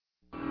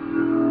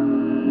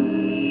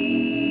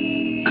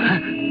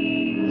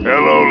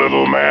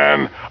little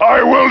man.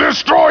 I will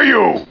destroy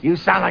you! You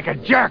sound like a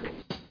jerk.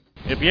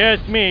 If you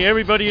ask me,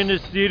 everybody in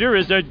this theater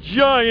is a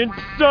giant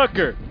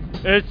sucker.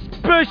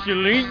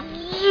 Especially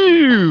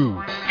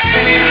you.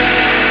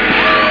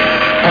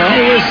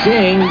 I was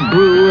saying,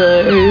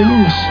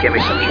 Brewers. Give me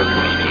some sugar,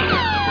 baby.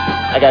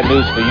 I got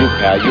news for you,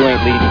 pal. You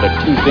ain't leading but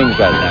two things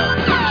right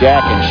now.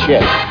 Jack and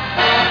shit.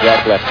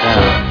 Jack left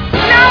town.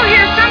 Now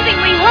here's something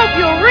we hope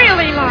you'll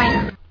really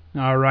like.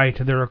 All right,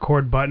 the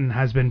record button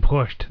has been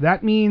pushed.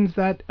 That means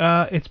that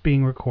it's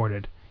being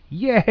recorded.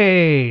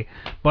 Yay!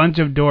 Bunch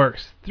of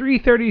dorks.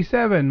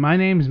 337. My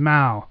name's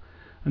Mao.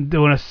 I'm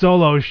doing a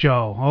solo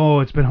show. Oh,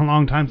 it's been a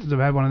long time since I've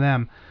had one of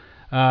them.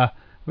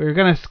 We're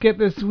going to skip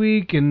this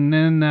week, and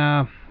then,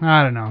 I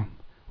don't know.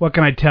 What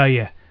can I tell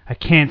you? I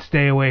can't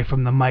stay away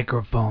from the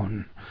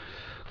microphone.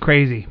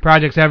 Crazy.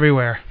 Projects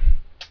everywhere.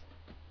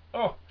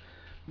 Oh,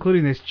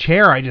 including this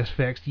chair I just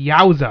fixed.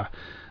 Yowza.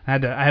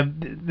 I have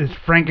this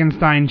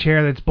Frankenstein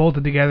chair that's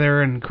bolted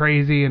together and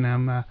crazy, and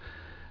I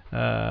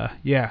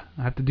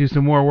have to do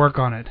some more work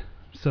on it.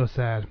 So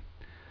sad.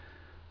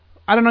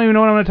 I don't even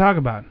know what I'm going to talk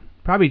about.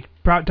 Probably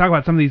talk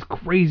about some of these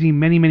crazy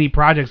many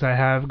projects I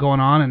have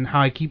going on and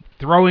how I keep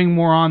throwing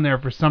more on there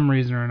for some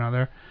reason or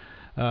another.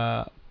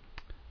 I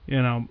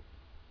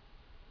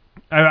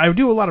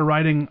do a lot of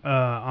writing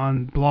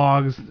on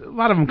blogs. A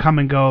lot of them come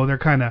and go. They're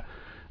kind of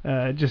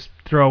just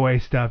throwaway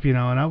stuff,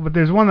 but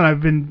there's one that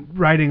I've been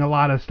writing a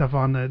lot of stuff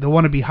on, the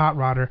Wannabe Hot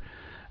Rodder.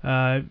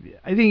 I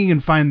think you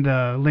can find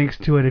the links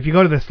to it if you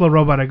go to the Slow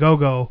Robot A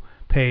Go-Go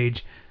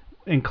page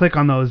and click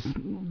on those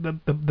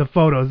the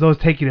photos. Those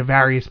take you to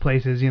various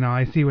places.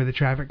 I see where the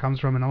traffic comes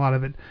from, and a lot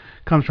of it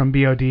comes from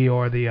BOD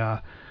or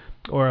the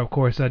or of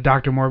course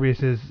Dr.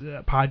 Morbius's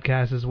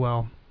podcast as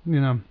well. It's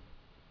one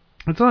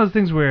of those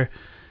things where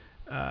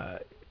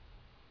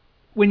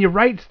when you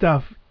write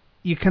stuff,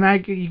 you can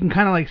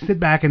kind of like sit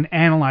back and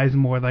analyze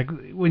more. Like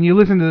when you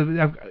listen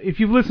to,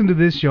 if you've listened to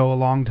this show a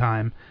long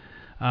time,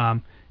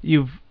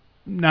 you've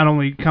not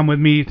only come with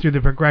me through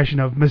the progression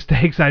of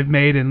mistakes I've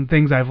made and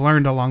things I've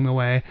learned along the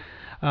way,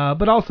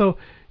 but also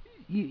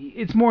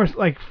it's more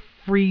like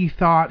free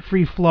thought,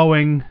 free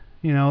flowing.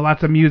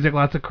 Lots of music,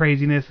 lots of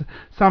craziness,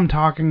 some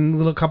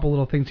talking, couple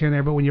little things here and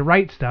there. But when you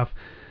write stuff,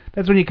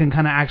 that's when you can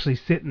kind of actually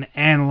sit and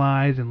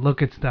analyze and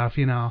look at stuff,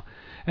 And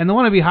the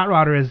Wannabe Hot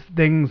Rodder is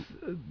things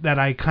that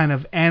I kind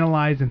of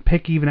analyze and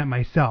pick even at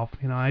myself.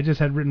 I just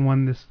had written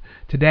one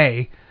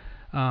today,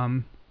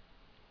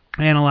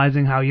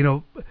 analyzing how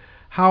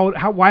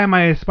why am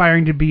I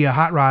aspiring to be a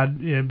hot rod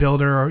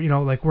builder, or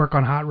like work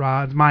on hot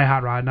rods, my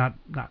hot rod, not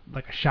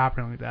like a shop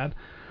or anything like that.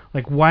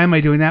 Like why am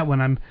I doing that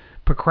when I'm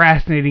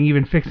procrastinating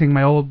even fixing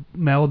my old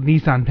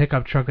Nissan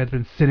pickup truck that's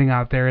been sitting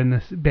out there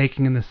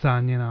baking in the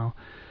sun,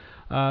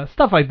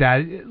 stuff like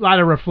that. A lot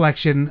of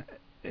reflection.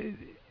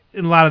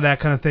 And a lot of that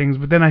kind of things,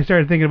 but then I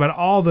started thinking about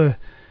all the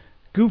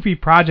goofy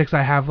projects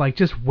I have, like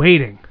just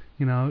waiting.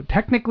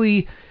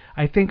 Technically,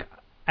 I think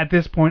at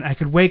this point I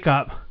could wake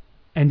up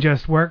and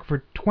just work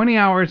for 20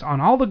 hours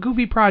on all the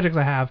goofy projects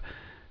I have,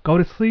 go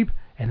to sleep,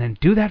 and then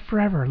do that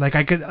forever. I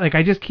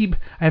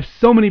have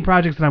so many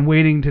projects that I'm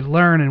waiting to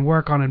learn and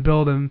work on and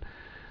build, and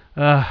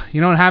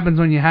what happens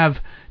when you have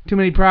too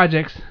many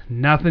projects?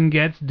 Nothing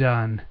gets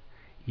done.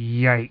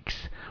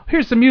 Yikes.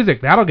 Here's some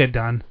music. That'll get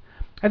done.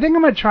 I think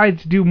I'm going to try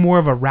to do more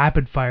of a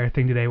rapid-fire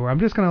thing today where I'm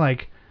just going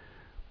to,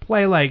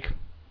 play,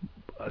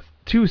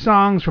 2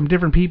 songs from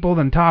different people,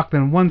 then talk,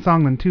 then 1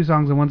 song, then 2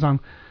 songs, then 1 song.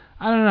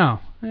 I don't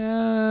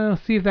know.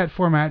 See if that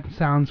format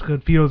sounds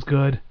good, feels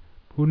good.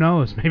 Who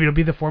knows? Maybe it'll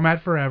be the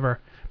format forever.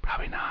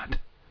 Probably not.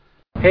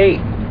 Hey,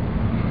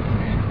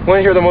 want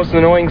to hear the most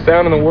annoying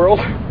sound in the world?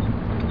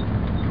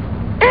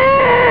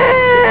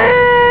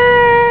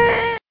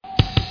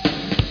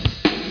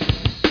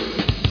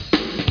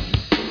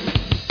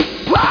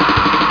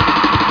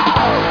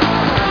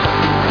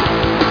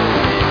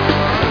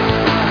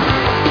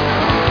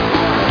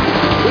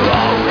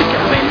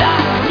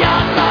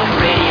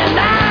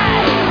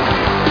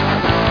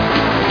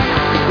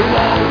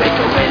 Whoa,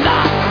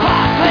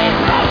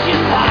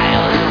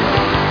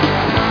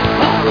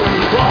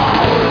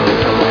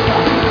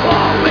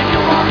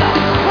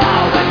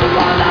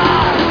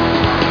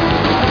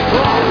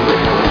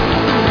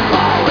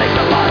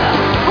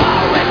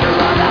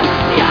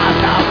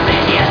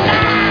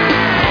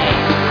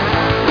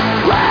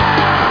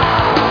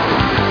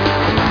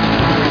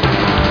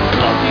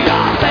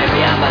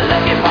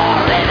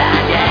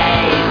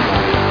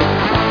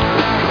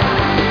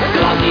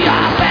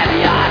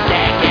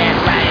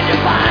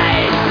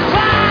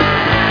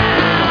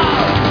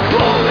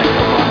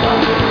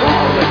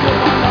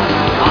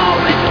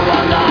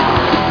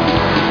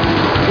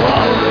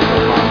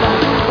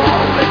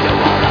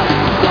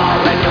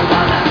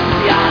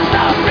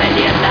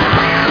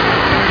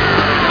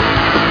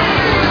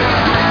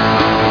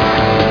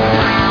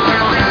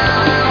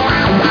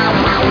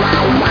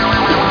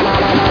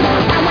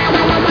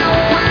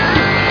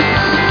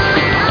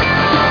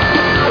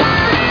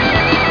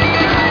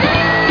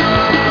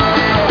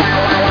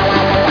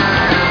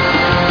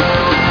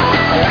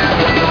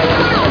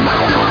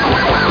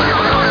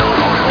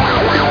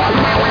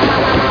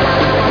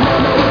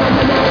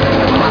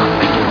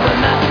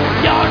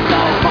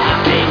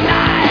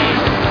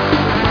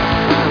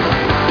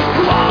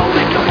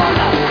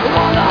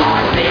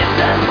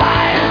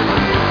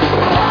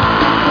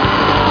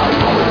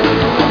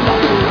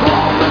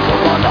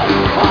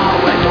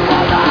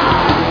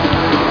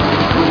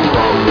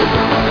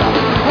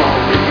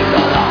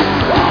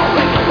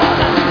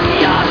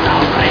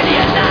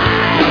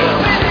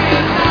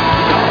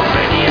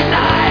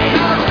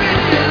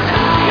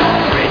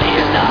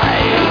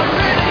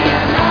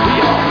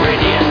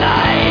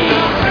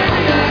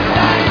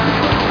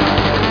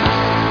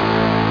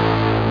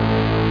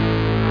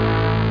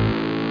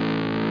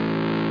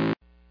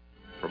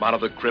 From out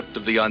of the crypt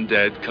of the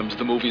undead comes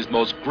the movie's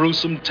most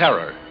gruesome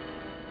terror.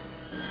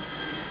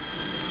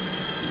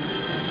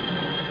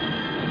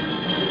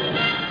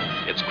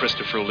 It's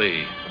Christopher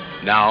Lee,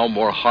 now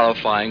more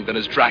horrifying than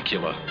as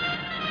Dracula.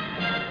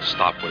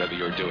 Stop whatever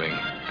you're doing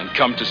and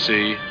come to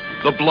see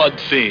The Blood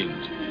Fiend.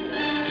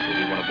 It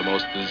will be one of the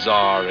most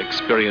bizarre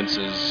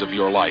experiences of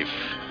your life.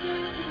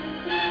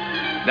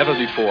 Never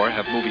before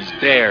have movies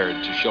dared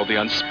to show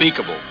the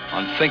unspeakable,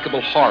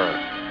 unthinkable horror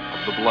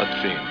of The Blood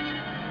Fiend.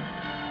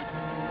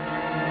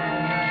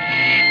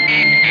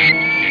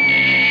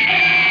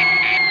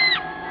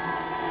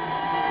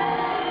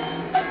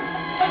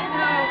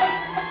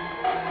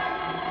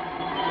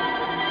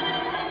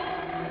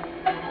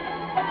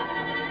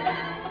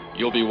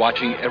 You'll be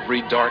watching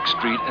every dark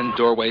street and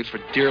doorway for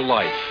dear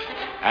life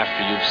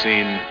after you've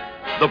seen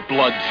The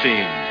Blood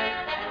Fiend.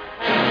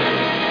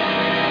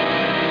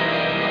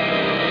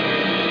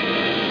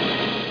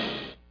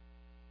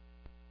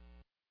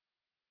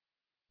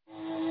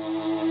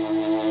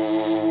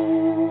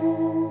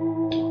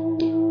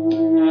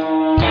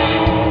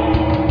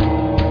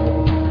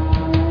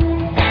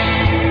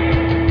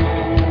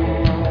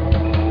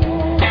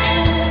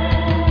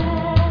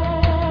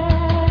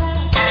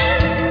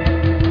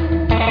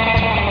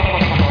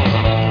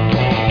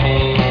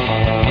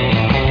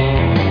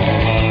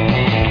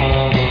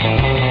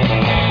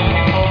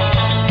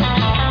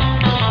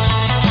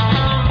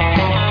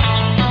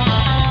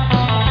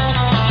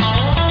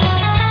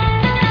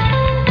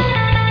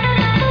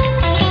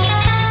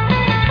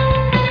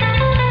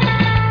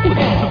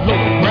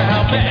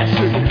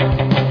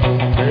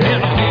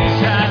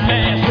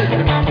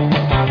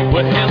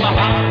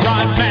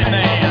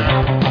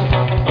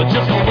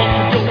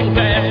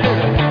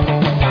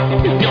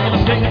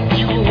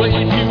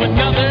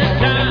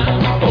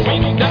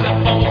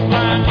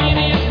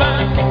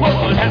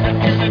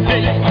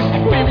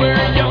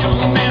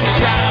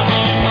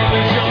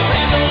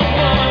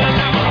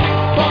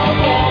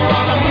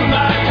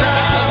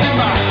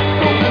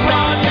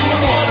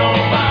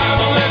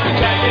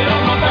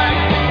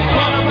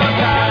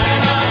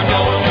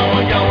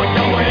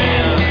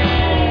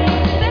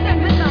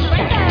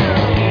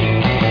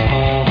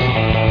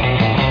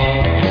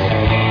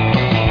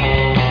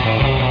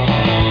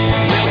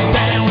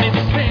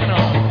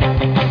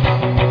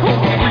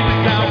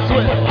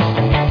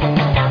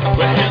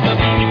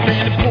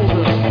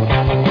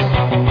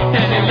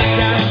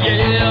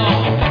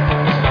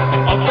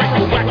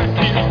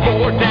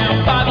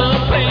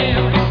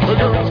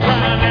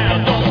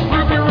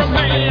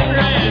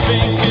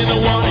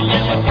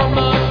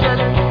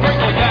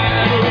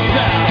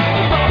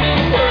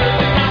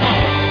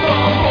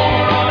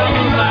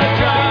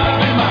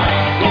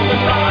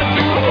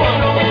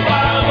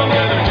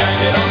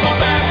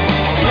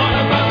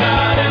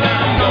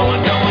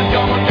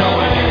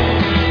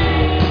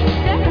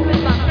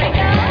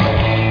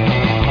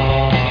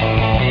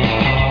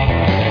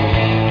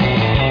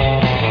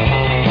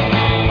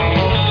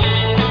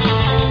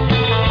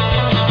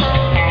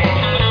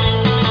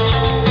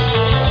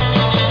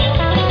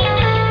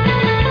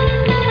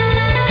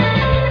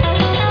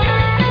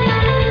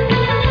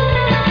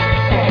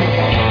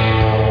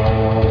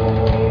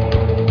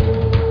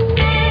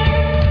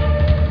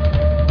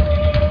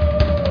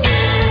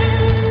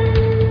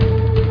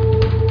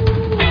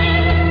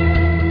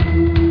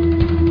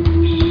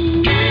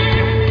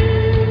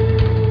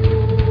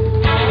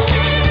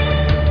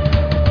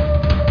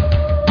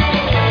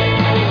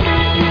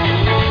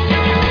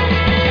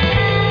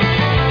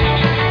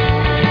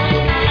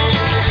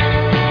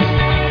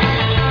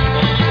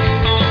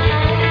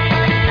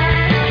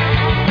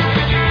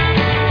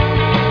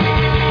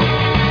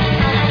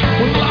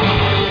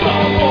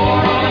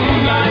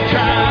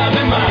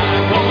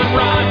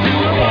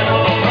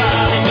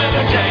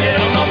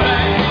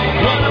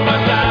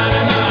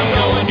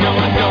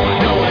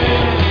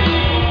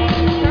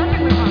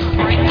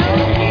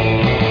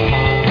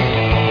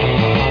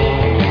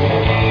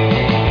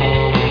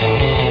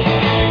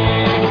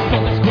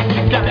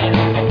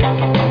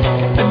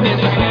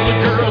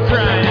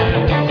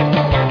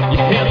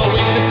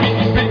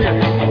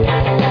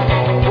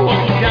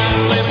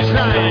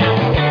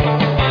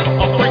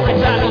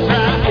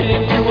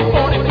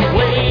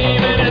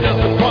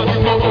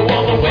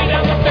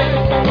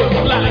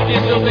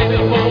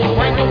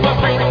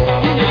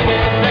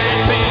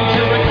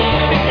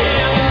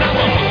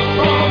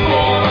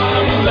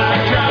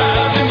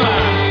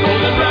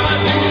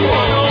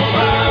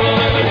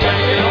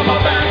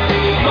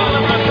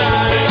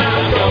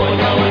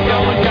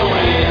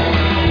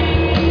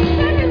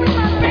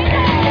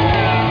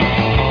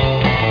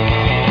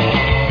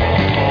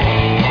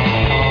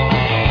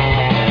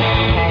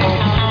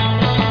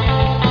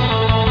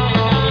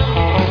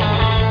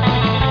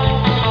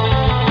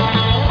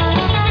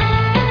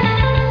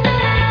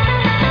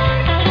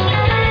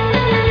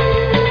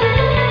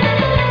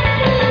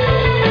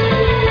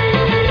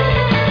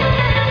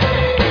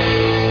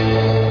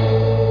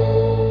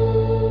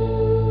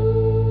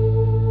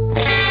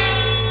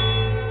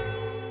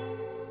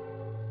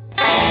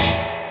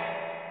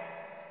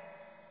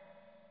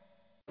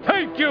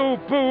 Thank you,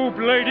 boob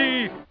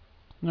lady.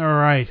 All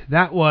right,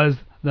 that was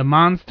The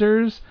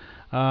Monsters.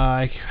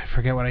 I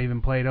forget what I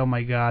even played. Oh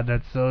my god,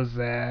 that's so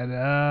sad.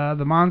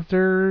 The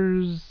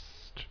Monsters.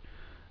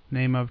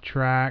 Name of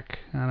track.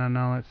 I don't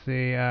know. Let's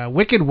see.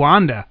 Wicked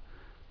Wanda.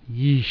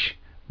 Yeesh.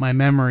 My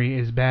memory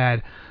is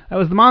bad. That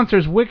was The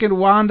Monsters' Wicked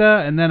Wanda.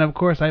 And then, of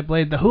course, I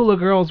played the Hula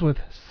Girls with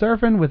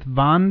Surfin' with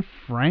Von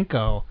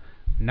Franco.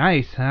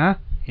 Nice, huh?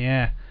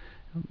 Yeah.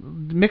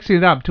 Mixing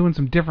it up, doing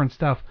some different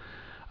stuff.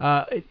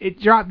 It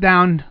dropped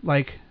down,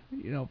 like,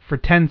 for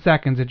 10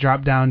 seconds, it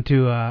dropped down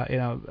to,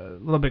 a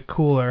little bit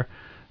cooler.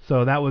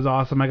 So that was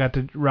awesome. I got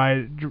to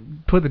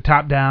put the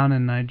top down,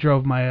 and I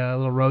drove my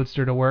little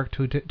Roadster to work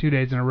 2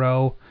 days in a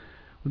row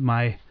with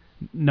my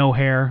no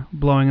hair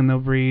blowing in the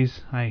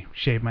breeze. I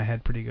shave my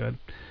head pretty good.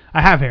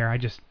 I have hair. I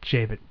just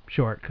shave it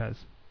short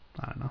because,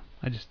 I don't know,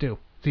 I just do.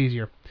 It's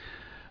easier.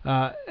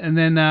 And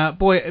then,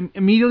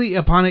 immediately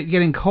upon it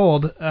getting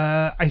cold,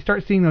 I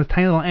start seeing those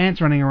tiny little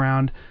ants running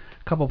around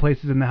a couple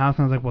places in the house,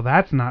 and I was like, well,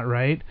 that's not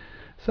right.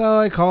 So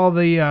I call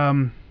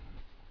the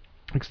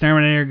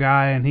exterminator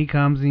guy, and he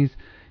comes, and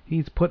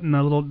he's putting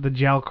the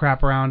gel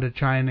crap around to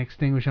try and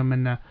extinguish them,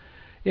 and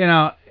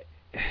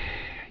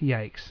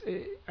yikes.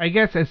 I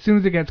guess as soon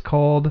as it gets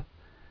cold,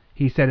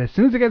 he said, as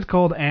soon as it gets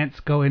cold, ants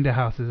go into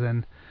houses,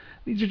 and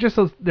these are just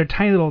they're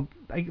tiny little,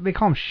 they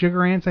call them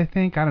sugar ants, I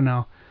think, I don't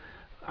know.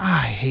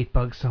 I hate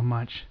bugs so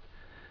much.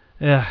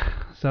 Ugh.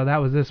 So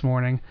that was this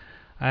morning.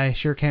 I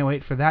sure can't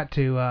wait for that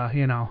to,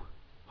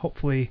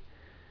 hopefully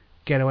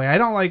get away. I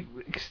don't like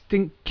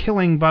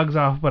killing bugs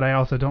off, but I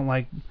also don't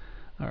like,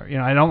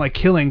 I don't like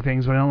killing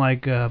things, but I don't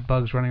like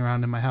bugs running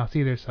around in my house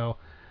either, so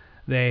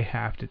they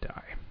have to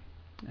die.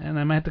 And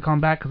I might have to call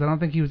him back because I don't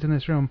think he was in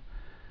this room.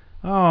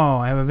 Oh,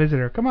 I have a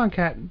visitor. Come on,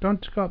 cat.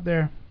 Don't go up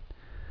there.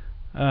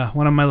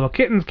 One of my little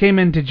kittens came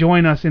in to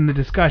join us in the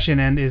discussion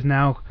and is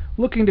now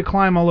looking to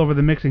climb all over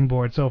the mixing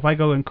board. So if I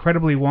go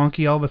incredibly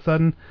wonky all of a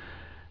sudden,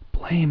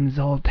 blame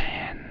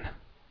Zoltan.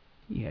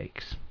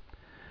 Yikes.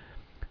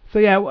 So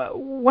yeah,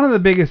 one of the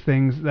biggest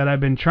things that I've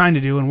been trying to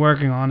do and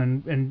working on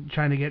and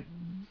trying to get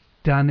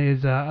done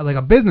is like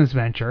a business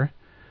venture.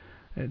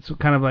 It's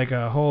kind of like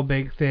a whole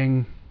big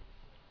thing.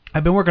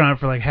 I've been working on it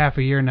for like half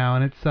a year now,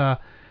 and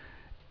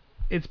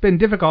it's been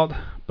difficult,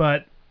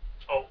 but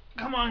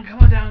come on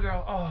down,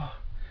 girl. Oh,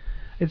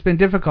 it's been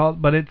difficult,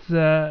 but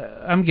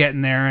I'm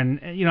getting there, and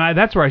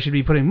that's where I should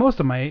be putting most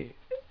of my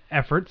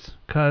efforts,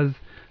 because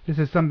this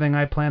is something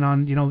I plan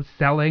on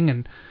selling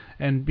and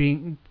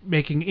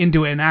making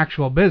into an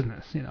actual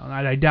business.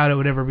 I doubt it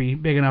would ever be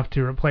big enough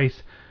to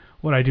replace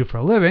what I do for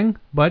a living,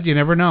 but you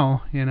never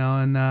know,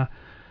 and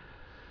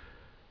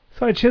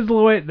so I chisel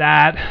away at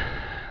that.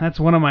 That's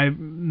one of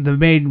the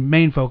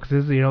main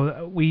focuses.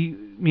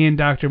 Me and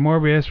Dr.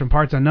 Morbius from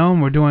Parts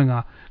Unknown, we're doing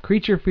a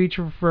creature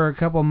feature for a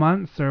couple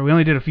months, or we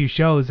only did a few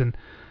shows, and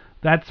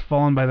that's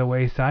fallen by the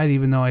wayside,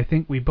 even though I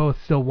think we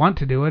both still want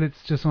to do it.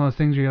 It's just one of those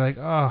things where you're like,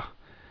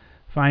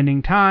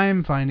 finding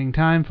time.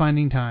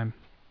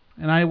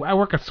 And I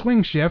work a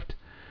swing shift,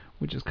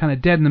 which is kind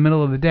of dead in the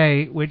middle of the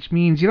day, which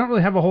means you don't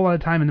really have a whole lot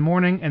of time in the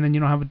morning, and then you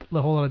don't have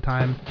a whole lot of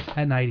time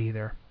at night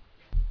either.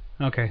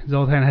 Okay,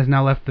 Zoltan has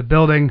now left the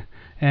building,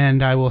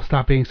 and I will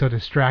stop being so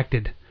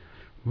distracted.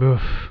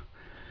 Oof.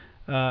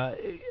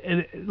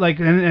 And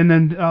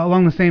then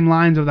along the same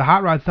lines of the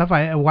hot rod stuff,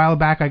 a while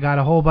back I got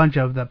a whole bunch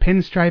of the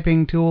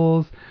pinstriping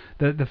tools,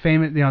 the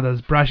famous,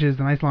 those brushes,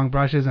 the nice long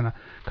brushes, and a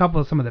couple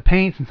of some of the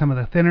paints and some of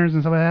the thinners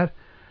and stuff like that.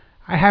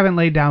 I haven't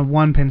laid down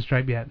one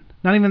pinstripe yet.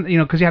 Not even,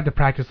 because you have to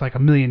practice like a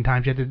million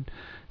times. You have to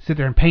sit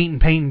there and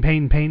paint, and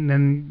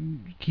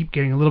then keep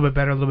getting a little bit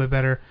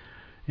better,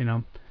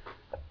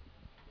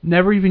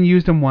 Never even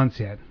used them once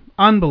yet.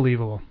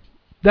 Unbelievable.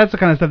 That's the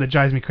kind of stuff that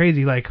drives me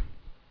crazy. Like,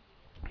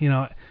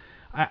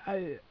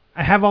 I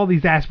have all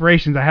these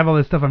aspirations. I have all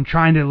this stuff I'm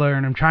trying to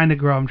learn. I'm trying to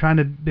grow. I'm trying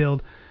to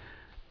build.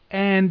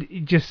 And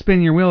you just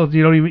spin your wheels.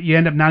 You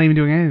end up not even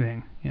doing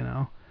anything.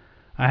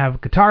 I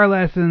have guitar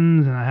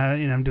lessons, and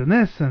I'm doing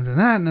this and I'm doing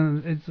that,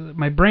 and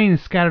my brain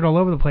is scattered all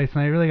over the place,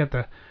 and I really got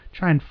to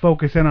try and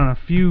focus in on a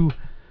few. I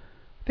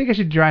think I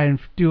should try and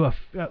do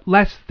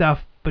less stuff,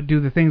 but do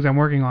the things I'm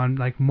working on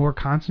like more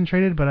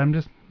concentrated. But I'm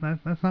just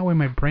that's not the way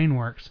my brain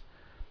works,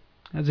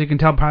 as you can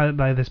tell probably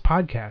by this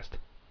podcast.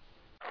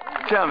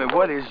 Tell me,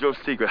 what is your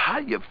secret? How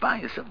do you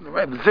find yourself in the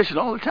right position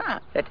all the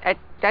time?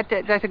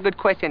 That's a good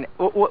question.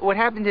 What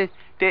happens is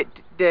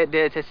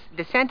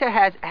the center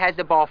has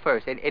the ball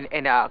first, and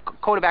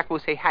quarterback will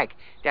say hike.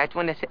 That's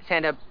when the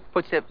center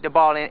puts the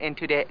ball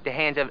into the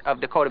hands of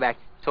the quarterback.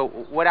 So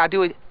what I'll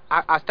do is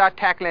I'll start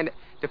tackling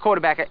the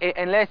quarterback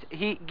unless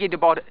he give the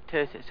ball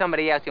to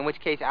somebody else, in which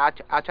case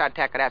I'll try to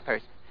tackle that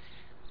person.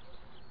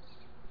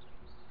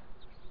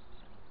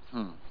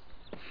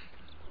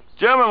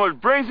 Gentlemen,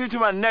 which brings me to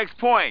my next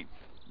point.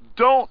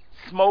 Don't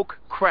smoke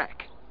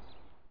crack.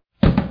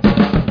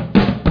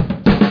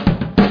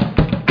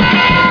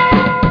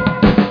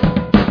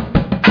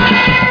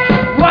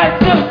 Right,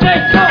 two, three,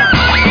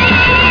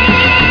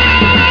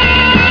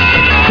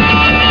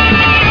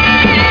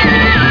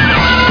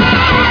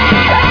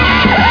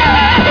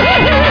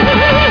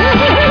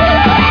 go!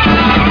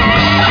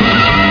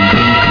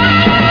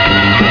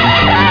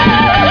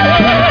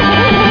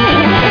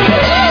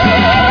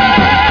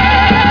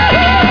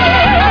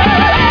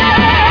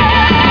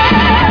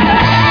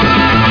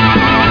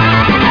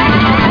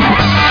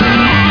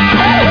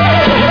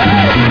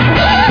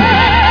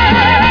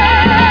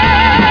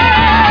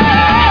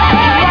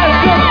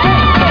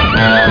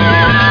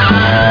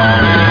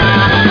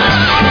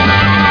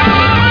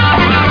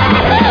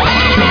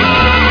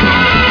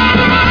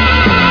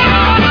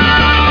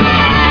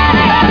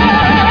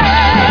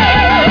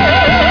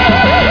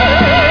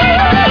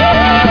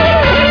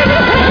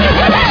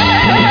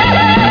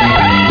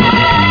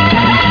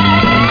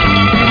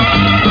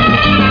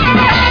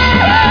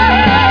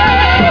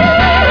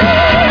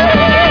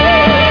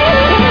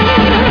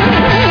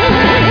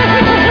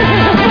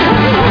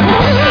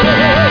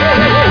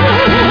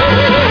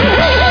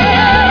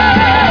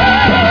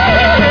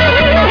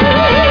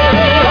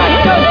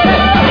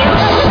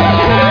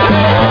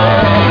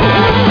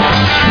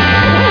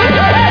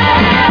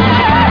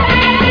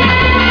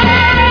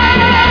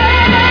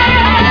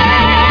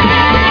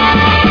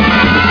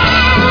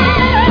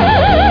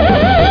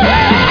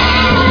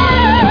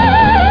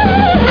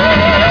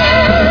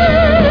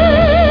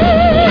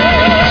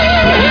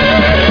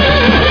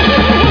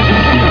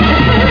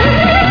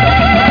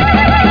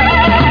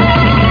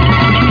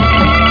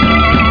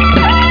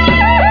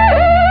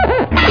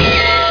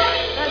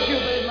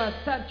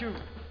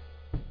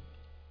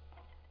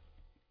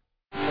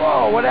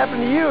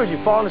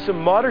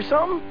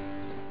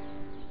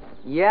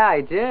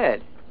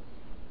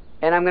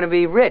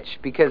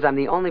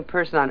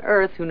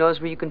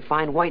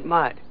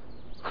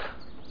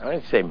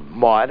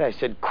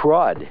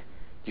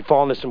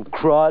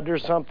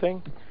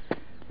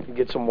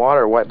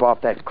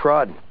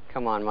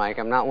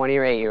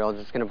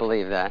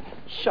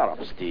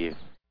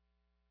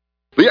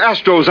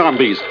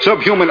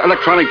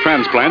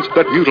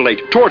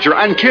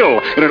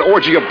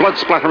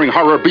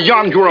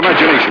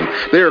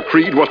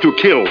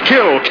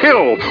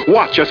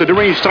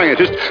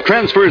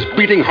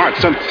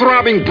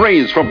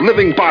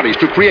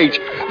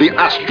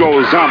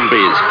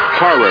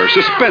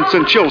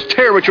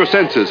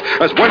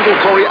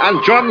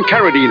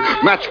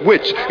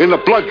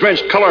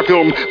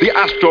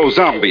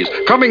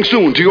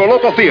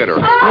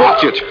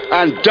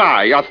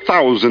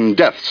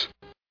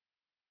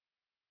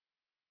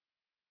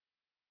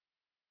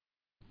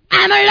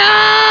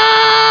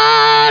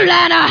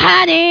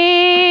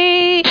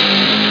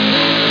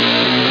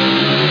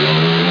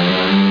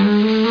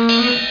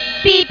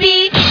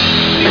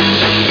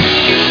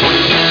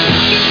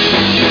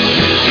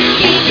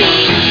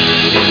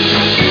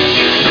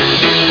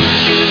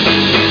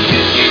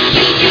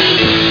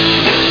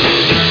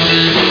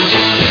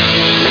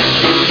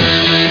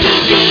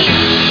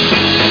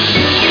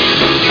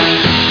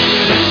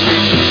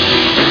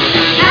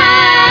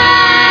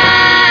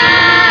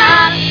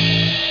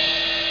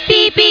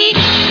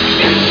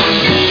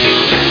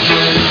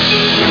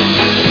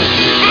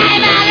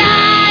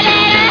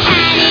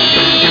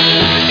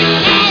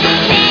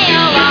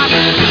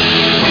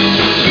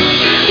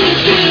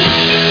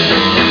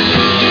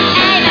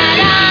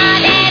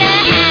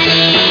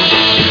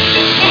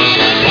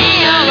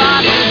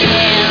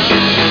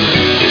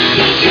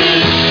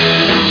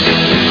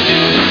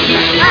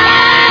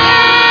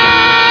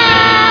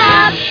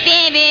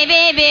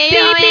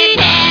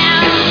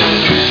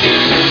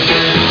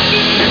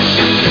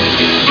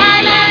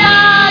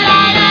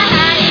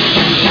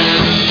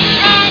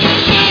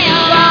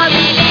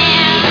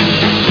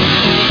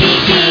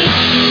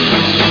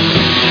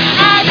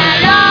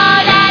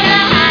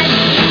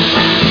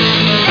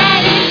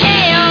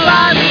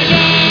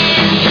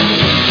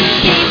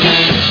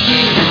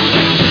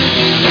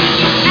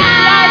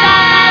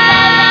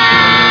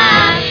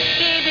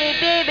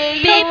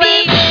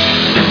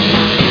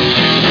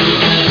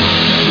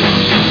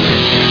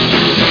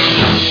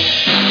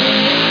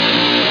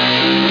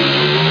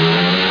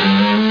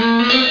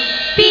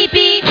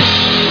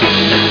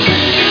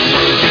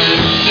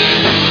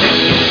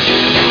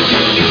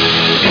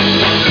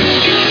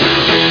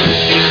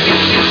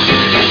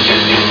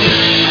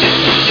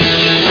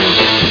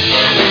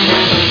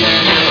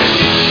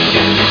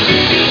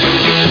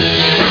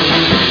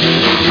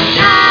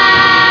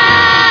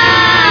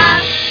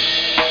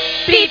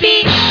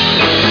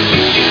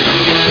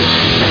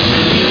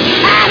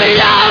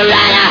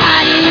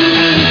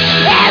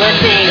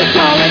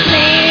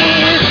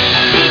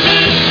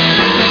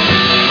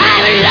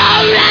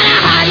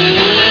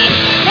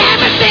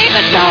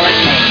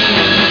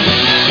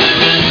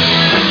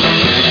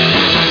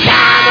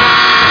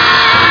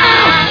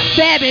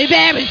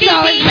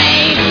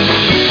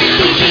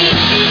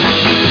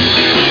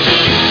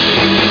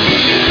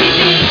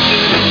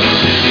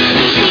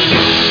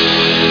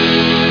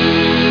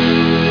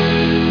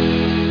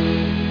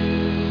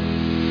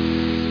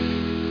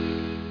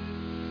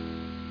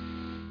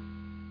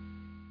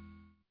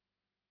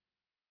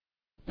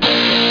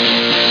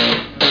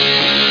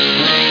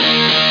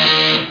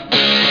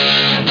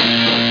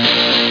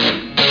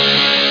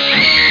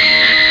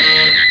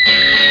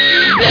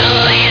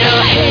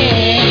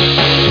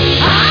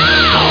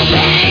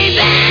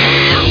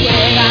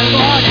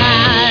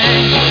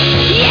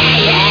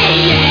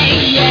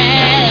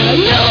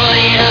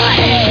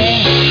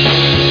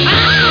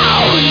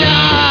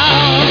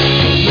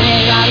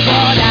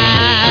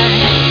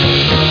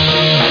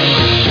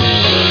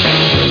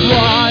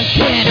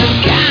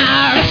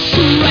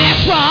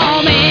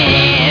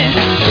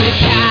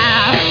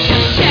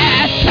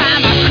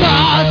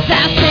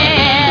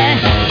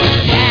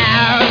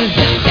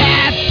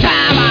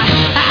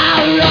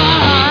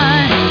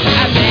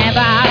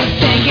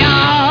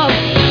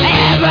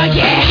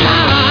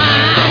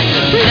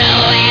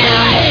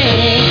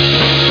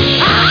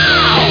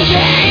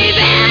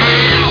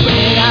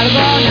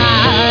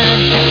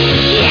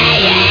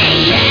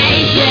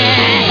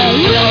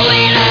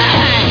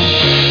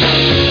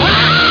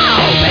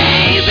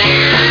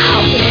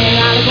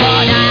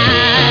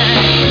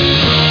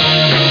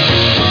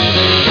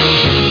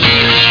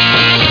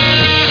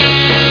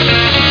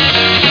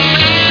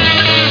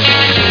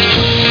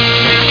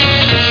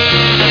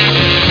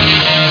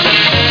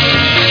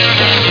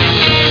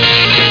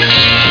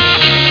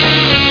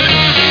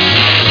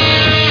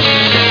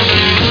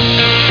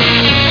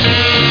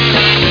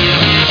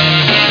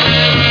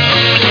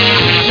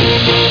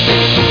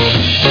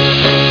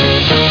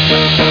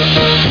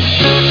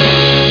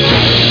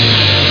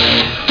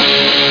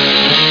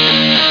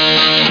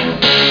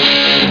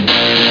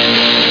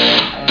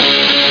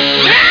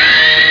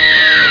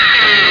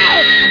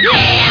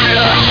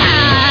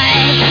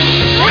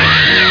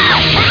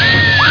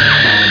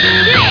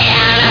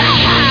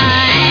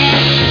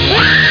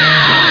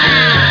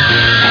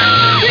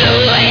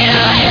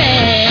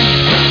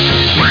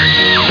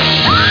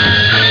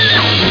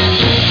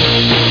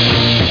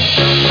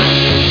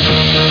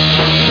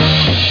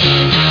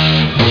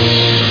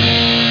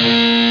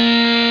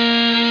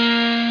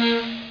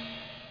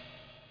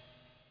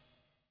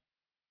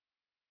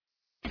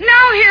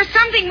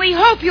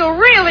 if you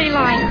really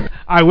like.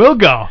 I will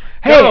go.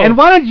 Hey, and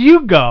why don't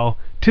you go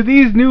to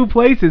these new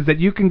places that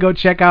you can go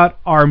check out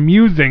our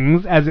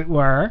musings, as it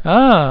were.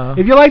 Oh.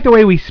 If you like the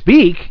way we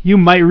speak, you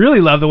might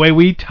really love the way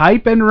we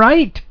type and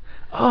write.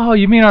 Oh,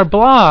 you mean our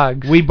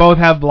blogs? We both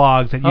have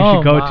blogs that you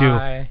should go my.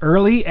 to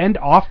early and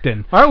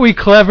often. Aren't we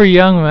clever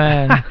young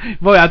men?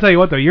 Boy, I'll tell you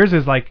what though, yours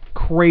is like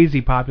crazy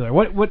popular.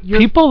 What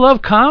yours? People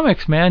love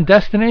comics, man.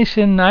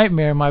 Destination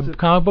Nightmare, my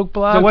comic book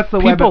blog. So what's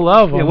the people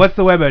love them. Yeah, what's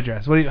the web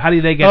address? How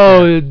do they get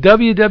there?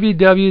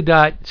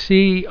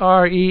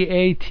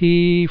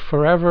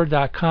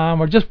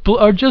 www.creatforever.com or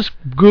just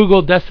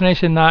Google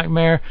Destination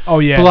Nightmare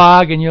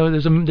blog,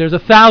 and there's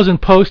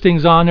 1,000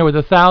 postings on there with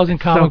 1,000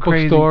 comic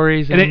book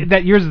stories. And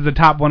that yours is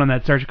the top one on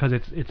that search because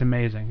it's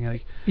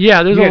amazing.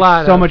 There's a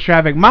lot. So much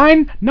traffic.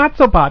 Mine not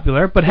so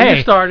popular, but hey,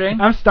 you're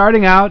starting. I'm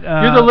starting out.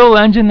 You're the little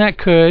engine that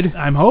could.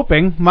 I'm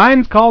hoping.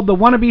 Mine's called the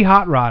Wannabe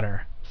Hot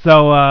Rodder.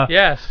 So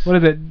yes. What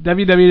is it?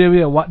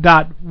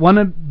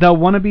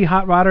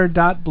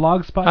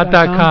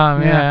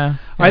 www.wannabehotroder.blogspot.com. Yeah.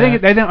 I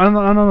think I don't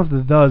know if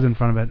the "the" is in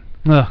front of it.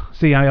 Ugh.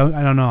 See, I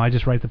don't know. I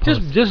just write the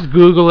post. Just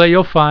Google it.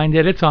 You'll find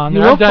it. It's on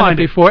there. I've done it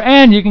before.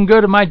 And you can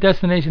go to my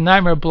Destination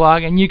Nightmare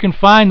blog, and you can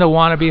find the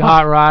Wannabe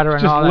Hot Rodder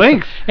and all that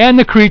links stuff. And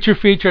the Creature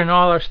Feature and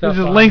all our stuff.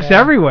 There's just links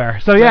everywhere.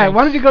 So yeah,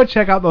 why don't you go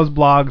check out those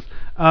blogs?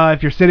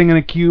 If you're sitting in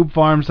a cube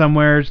farm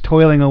somewhere,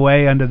 toiling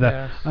away under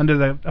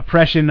the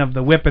oppression of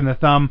the whip and the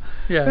thumb,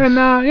 and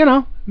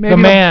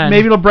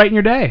maybe it'll brighten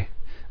your day.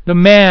 The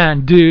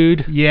man,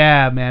 dude.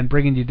 Yeah, man,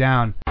 bringing you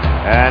down.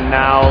 And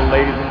now,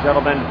 ladies and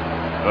gentlemen,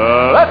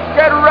 let's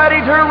get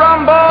ready to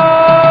rumble!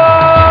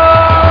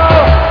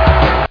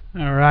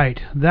 All right,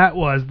 that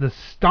was the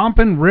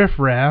Stompin' Riff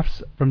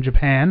Raffs from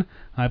Japan.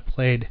 I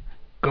played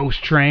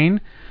Ghost Train,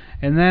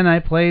 and then I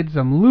played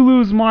some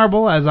Lulu's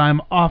Marble, as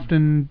I'm oft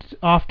to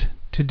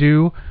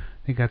do.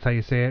 I think that's how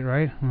you say it,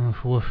 right?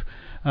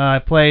 I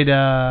played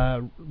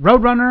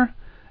Roadrunner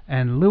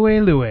and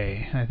Lue Lue.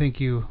 I think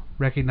you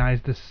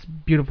recognize this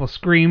beautiful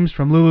screams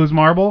from Lulu's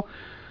Marble.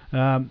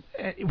 I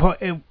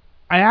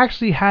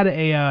actually had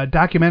a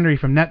documentary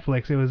from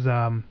Netflix. It was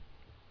I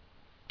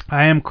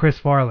Am Chris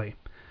Farley.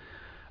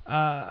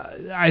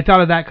 I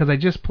thought of that because I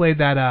just played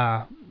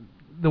that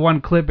the one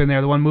clip in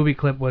there. The one movie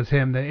clip was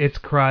him. It's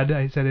crud.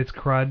 I said it's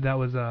crud. That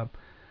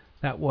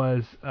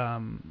was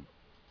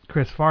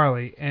Chris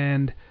Farley,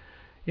 and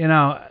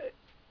I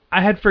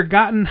had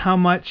forgotten how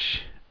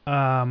much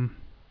I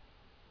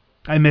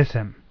miss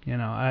him.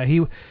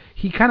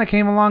 He kind of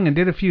came along and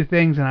did a few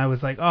things, and I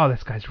was like, oh,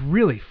 this guy's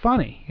really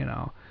funny,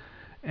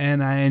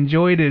 and I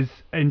enjoyed his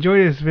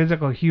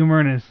physical humor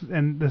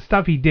and the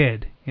stuff he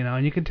did,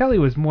 and you could tell he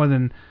was more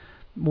than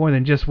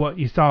just what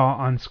you saw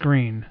on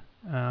screen,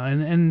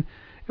 and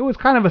it was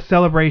kind of a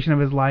celebration of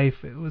his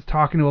life. It was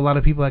talking to a lot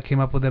of people that came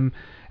up with him,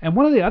 and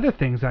one of the other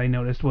things I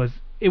noticed was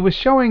it was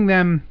showing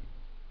them,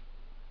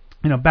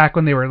 back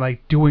when they were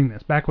like doing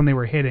this, back when they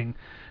were hitting,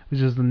 which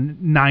was the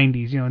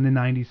 90s, in the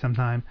 90s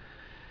sometime.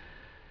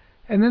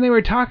 And then they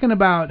were talking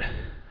about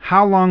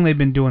how long they've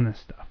been doing this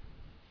stuff,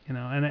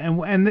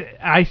 and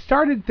I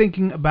started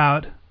thinking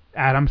about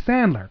Adam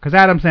Sandler, because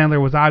Adam Sandler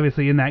was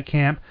obviously in that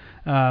camp.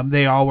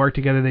 They all worked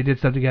together, they did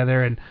stuff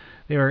together, and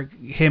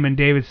him and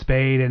David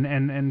Spade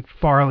and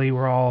Farley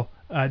were all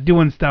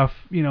doing stuff,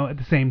 at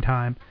the same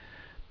time.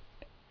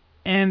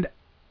 And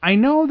I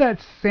know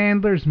that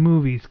Sandler's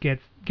movies get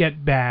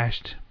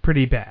bashed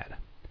pretty bad.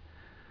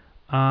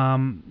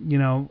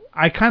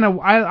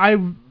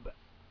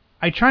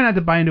 I try not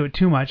to buy into it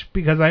too much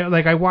because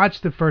I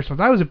watched the first ones.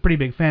 I was a pretty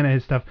big fan of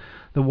his stuff,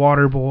 The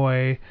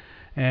Waterboy,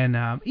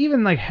 and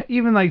even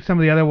some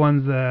of the other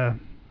ones.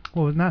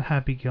 Not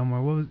Happy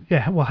Gilmore.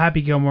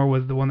 Happy Gilmore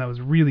was the one that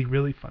was really,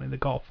 really funny, the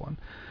golf one.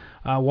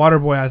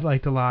 Waterboy I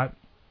liked a lot.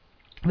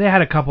 They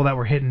had a couple that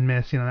were hit and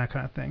miss, that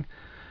kind of thing.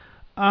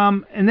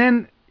 And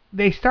then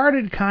they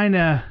started kind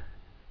of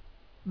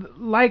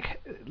like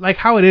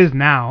how it is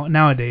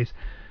nowadays.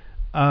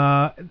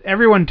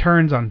 Everyone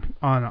turns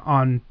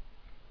on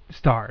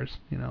stars,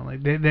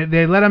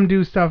 they let them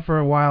do stuff for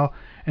a while,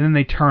 and then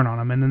they turn on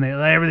them, and then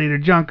they're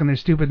junk and they're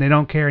stupid and they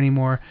don't care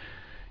anymore,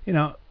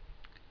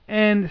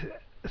 and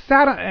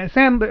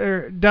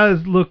Sandler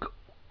does look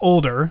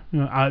older,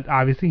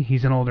 obviously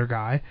he's an older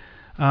guy,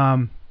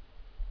 and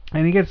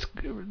he gets,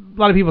 a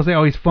lot of people say,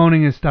 oh, he's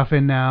phoning his stuff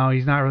in now,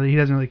 he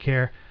doesn't really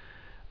care.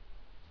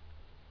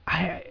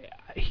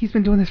 He's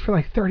been doing this for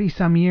like 30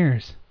 some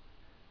years,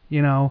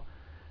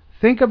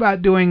 think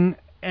about doing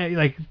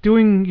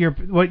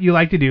what you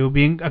like to do,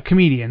 being a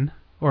comedian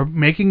or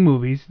making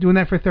movies, doing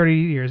that for 30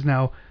 years.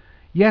 Now,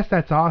 yes,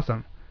 that's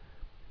awesome,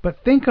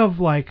 but think of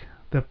like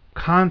the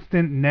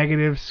constant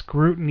negative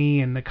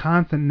scrutiny and the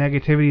constant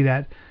negativity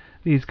that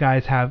these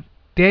guys have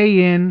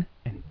day in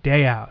and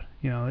day out.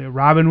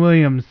 Robin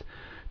Williams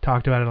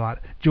talked about it a lot.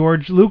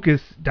 George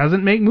Lucas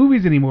doesn't make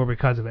movies anymore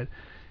because of it.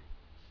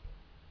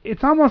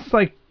 It's almost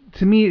like,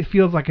 to me, it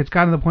feels like it's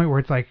gotten to the point where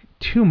it's like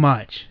too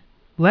much.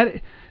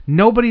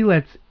 Nobody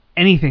lets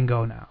anything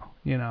go now,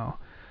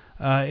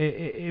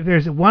 If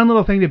there's one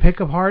little thing to pick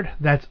apart,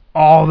 that's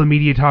all the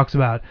media talks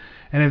about.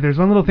 And if there's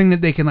one little thing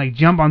that they can like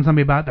jump on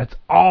somebody about, that's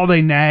all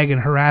they nag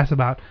and harass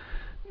about.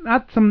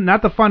 Not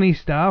the funny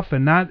stuff,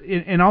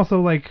 and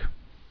also like,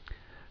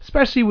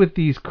 especially with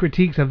these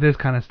critiques of this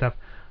kind of stuff,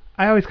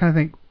 I always kind of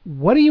think,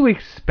 what are you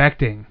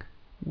expecting?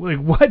 Like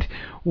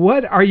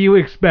what are you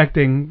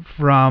expecting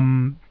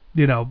from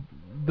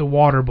the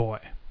Water Boy?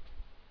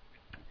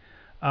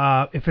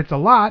 If it's a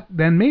lot,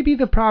 then maybe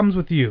the problem's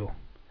with you.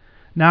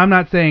 Now, I'm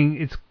not saying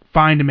it's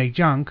fine to make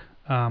junk.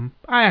 I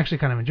actually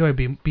kind of enjoy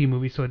B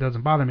movies, so it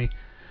doesn't bother me.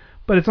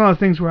 But it's one of those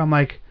things where I'm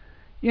like,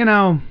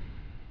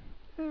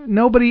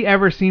 nobody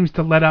ever seems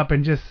to let up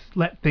and just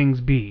let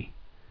things be.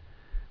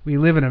 We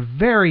live in a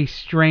very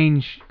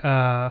strange,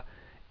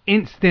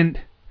 instant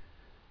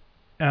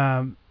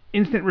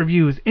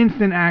reviews,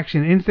 instant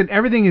action,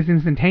 everything is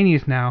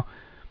instantaneous now.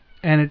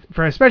 And it's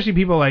for especially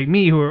people like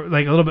me who are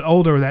like a little bit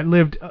older that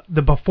lived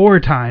the before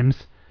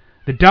times,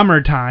 the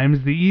dumber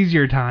times, the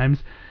easier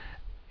times.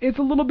 It's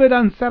a little bit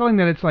unsettling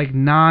that it's like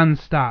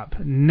non-stop.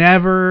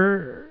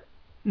 Never,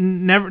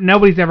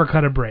 nobody's ever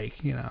cut a break,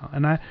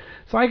 And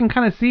so I can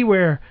kind of see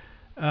where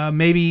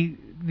maybe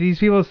these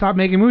people stop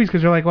making movies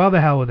because they're like, well, the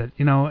hell with it.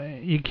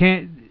 You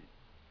can't.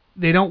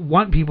 They don't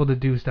want people to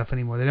do stuff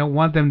anymore. They don't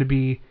want them to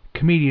be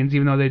comedians,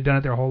 even though they've done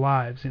it their whole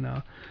lives. It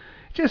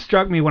just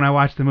struck me when I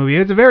watched the movie.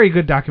 It's a very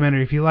good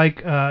documentary. If you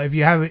like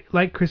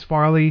Chris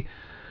Farley,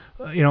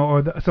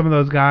 or some of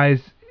those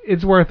guys.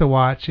 It's worth a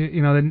watch.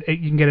 Then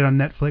you can get it on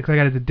Netflix. I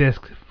got it as a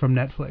disc from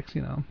Netflix.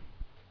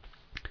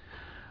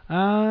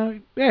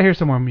 Here's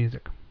some more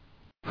music.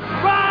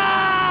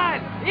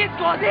 Run! It's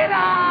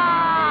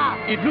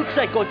Godzilla! It looks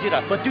like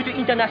Godzilla, but due to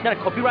international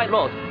copyright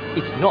laws,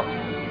 it's not.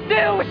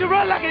 Then we should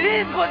run like it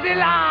is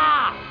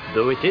Godzilla!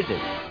 Though it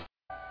isn't.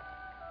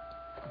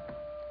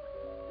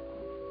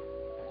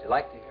 Would you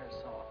like to hear a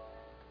song?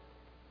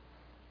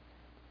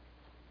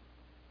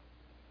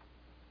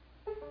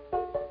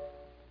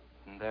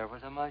 There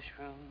was a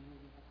mushroom,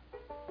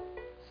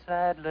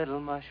 sad little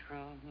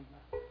mushroom.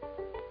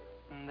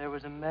 There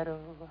was a meadow,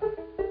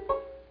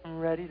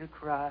 ready to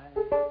cry.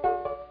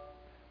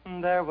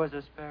 There was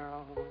a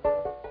sparrow,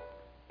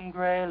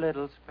 gray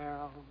little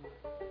sparrow.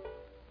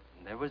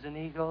 There was an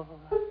eagle,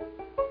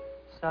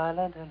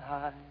 silent and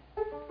high.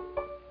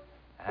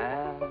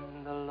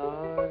 And the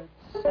Lord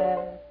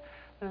said,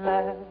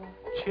 laugh,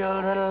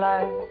 children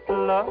laugh. The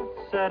Lord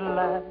said,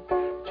 laugh,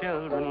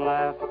 children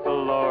laugh. The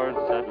Lord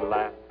said,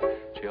 laugh.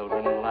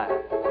 Children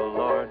laugh, the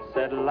Lord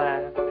said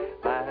laugh,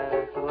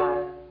 laugh,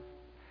 laugh.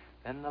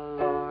 Then the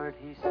Lord,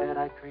 he said,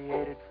 I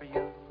created for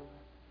you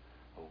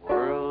a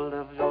world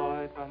of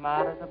joy from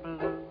out of the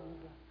blue.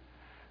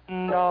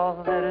 And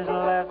all that is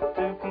left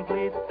to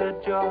complete the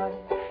joy,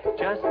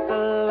 just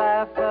the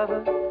laugh of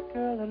a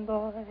girl and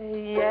boy.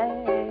 Yay,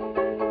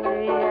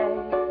 yay,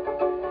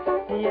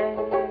 yay, yay.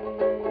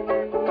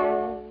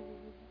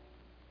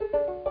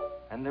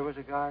 And there was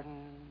a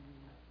garden,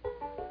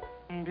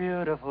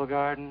 beautiful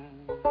garden,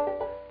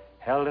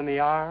 held in the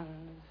arms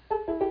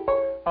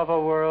of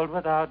a world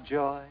without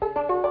joy.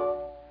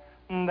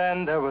 And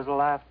then there was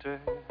laughter,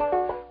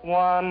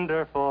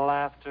 wonderful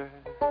laughter,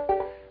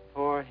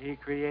 for he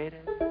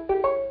created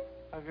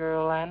a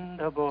girl and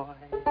a boy.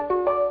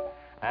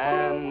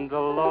 And the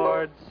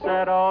Lord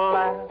said, oh,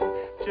 laugh,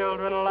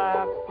 children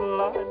laugh. The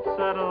Lord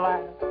said,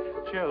 laugh,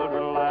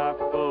 children laugh.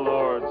 The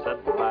Lord said,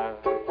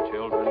 laugh,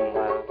 children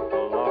laugh. The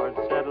Lord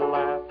said,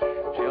 laugh,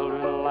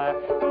 children laugh.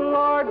 The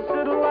Lord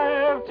said,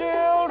 laugh,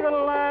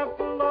 children laugh.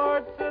 The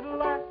Lord said,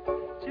 laugh,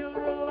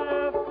 children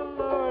laugh. The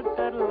Lord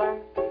said,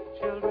 laugh,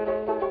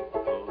 children laugh.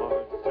 The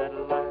Lord said,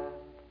 laugh.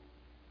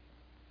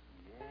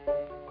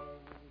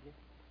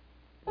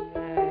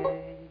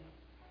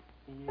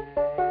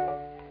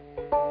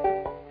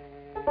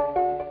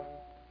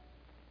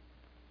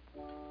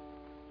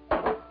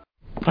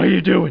 How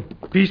you doing?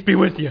 Peace be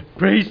with you.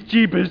 Praise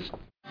Jeebus.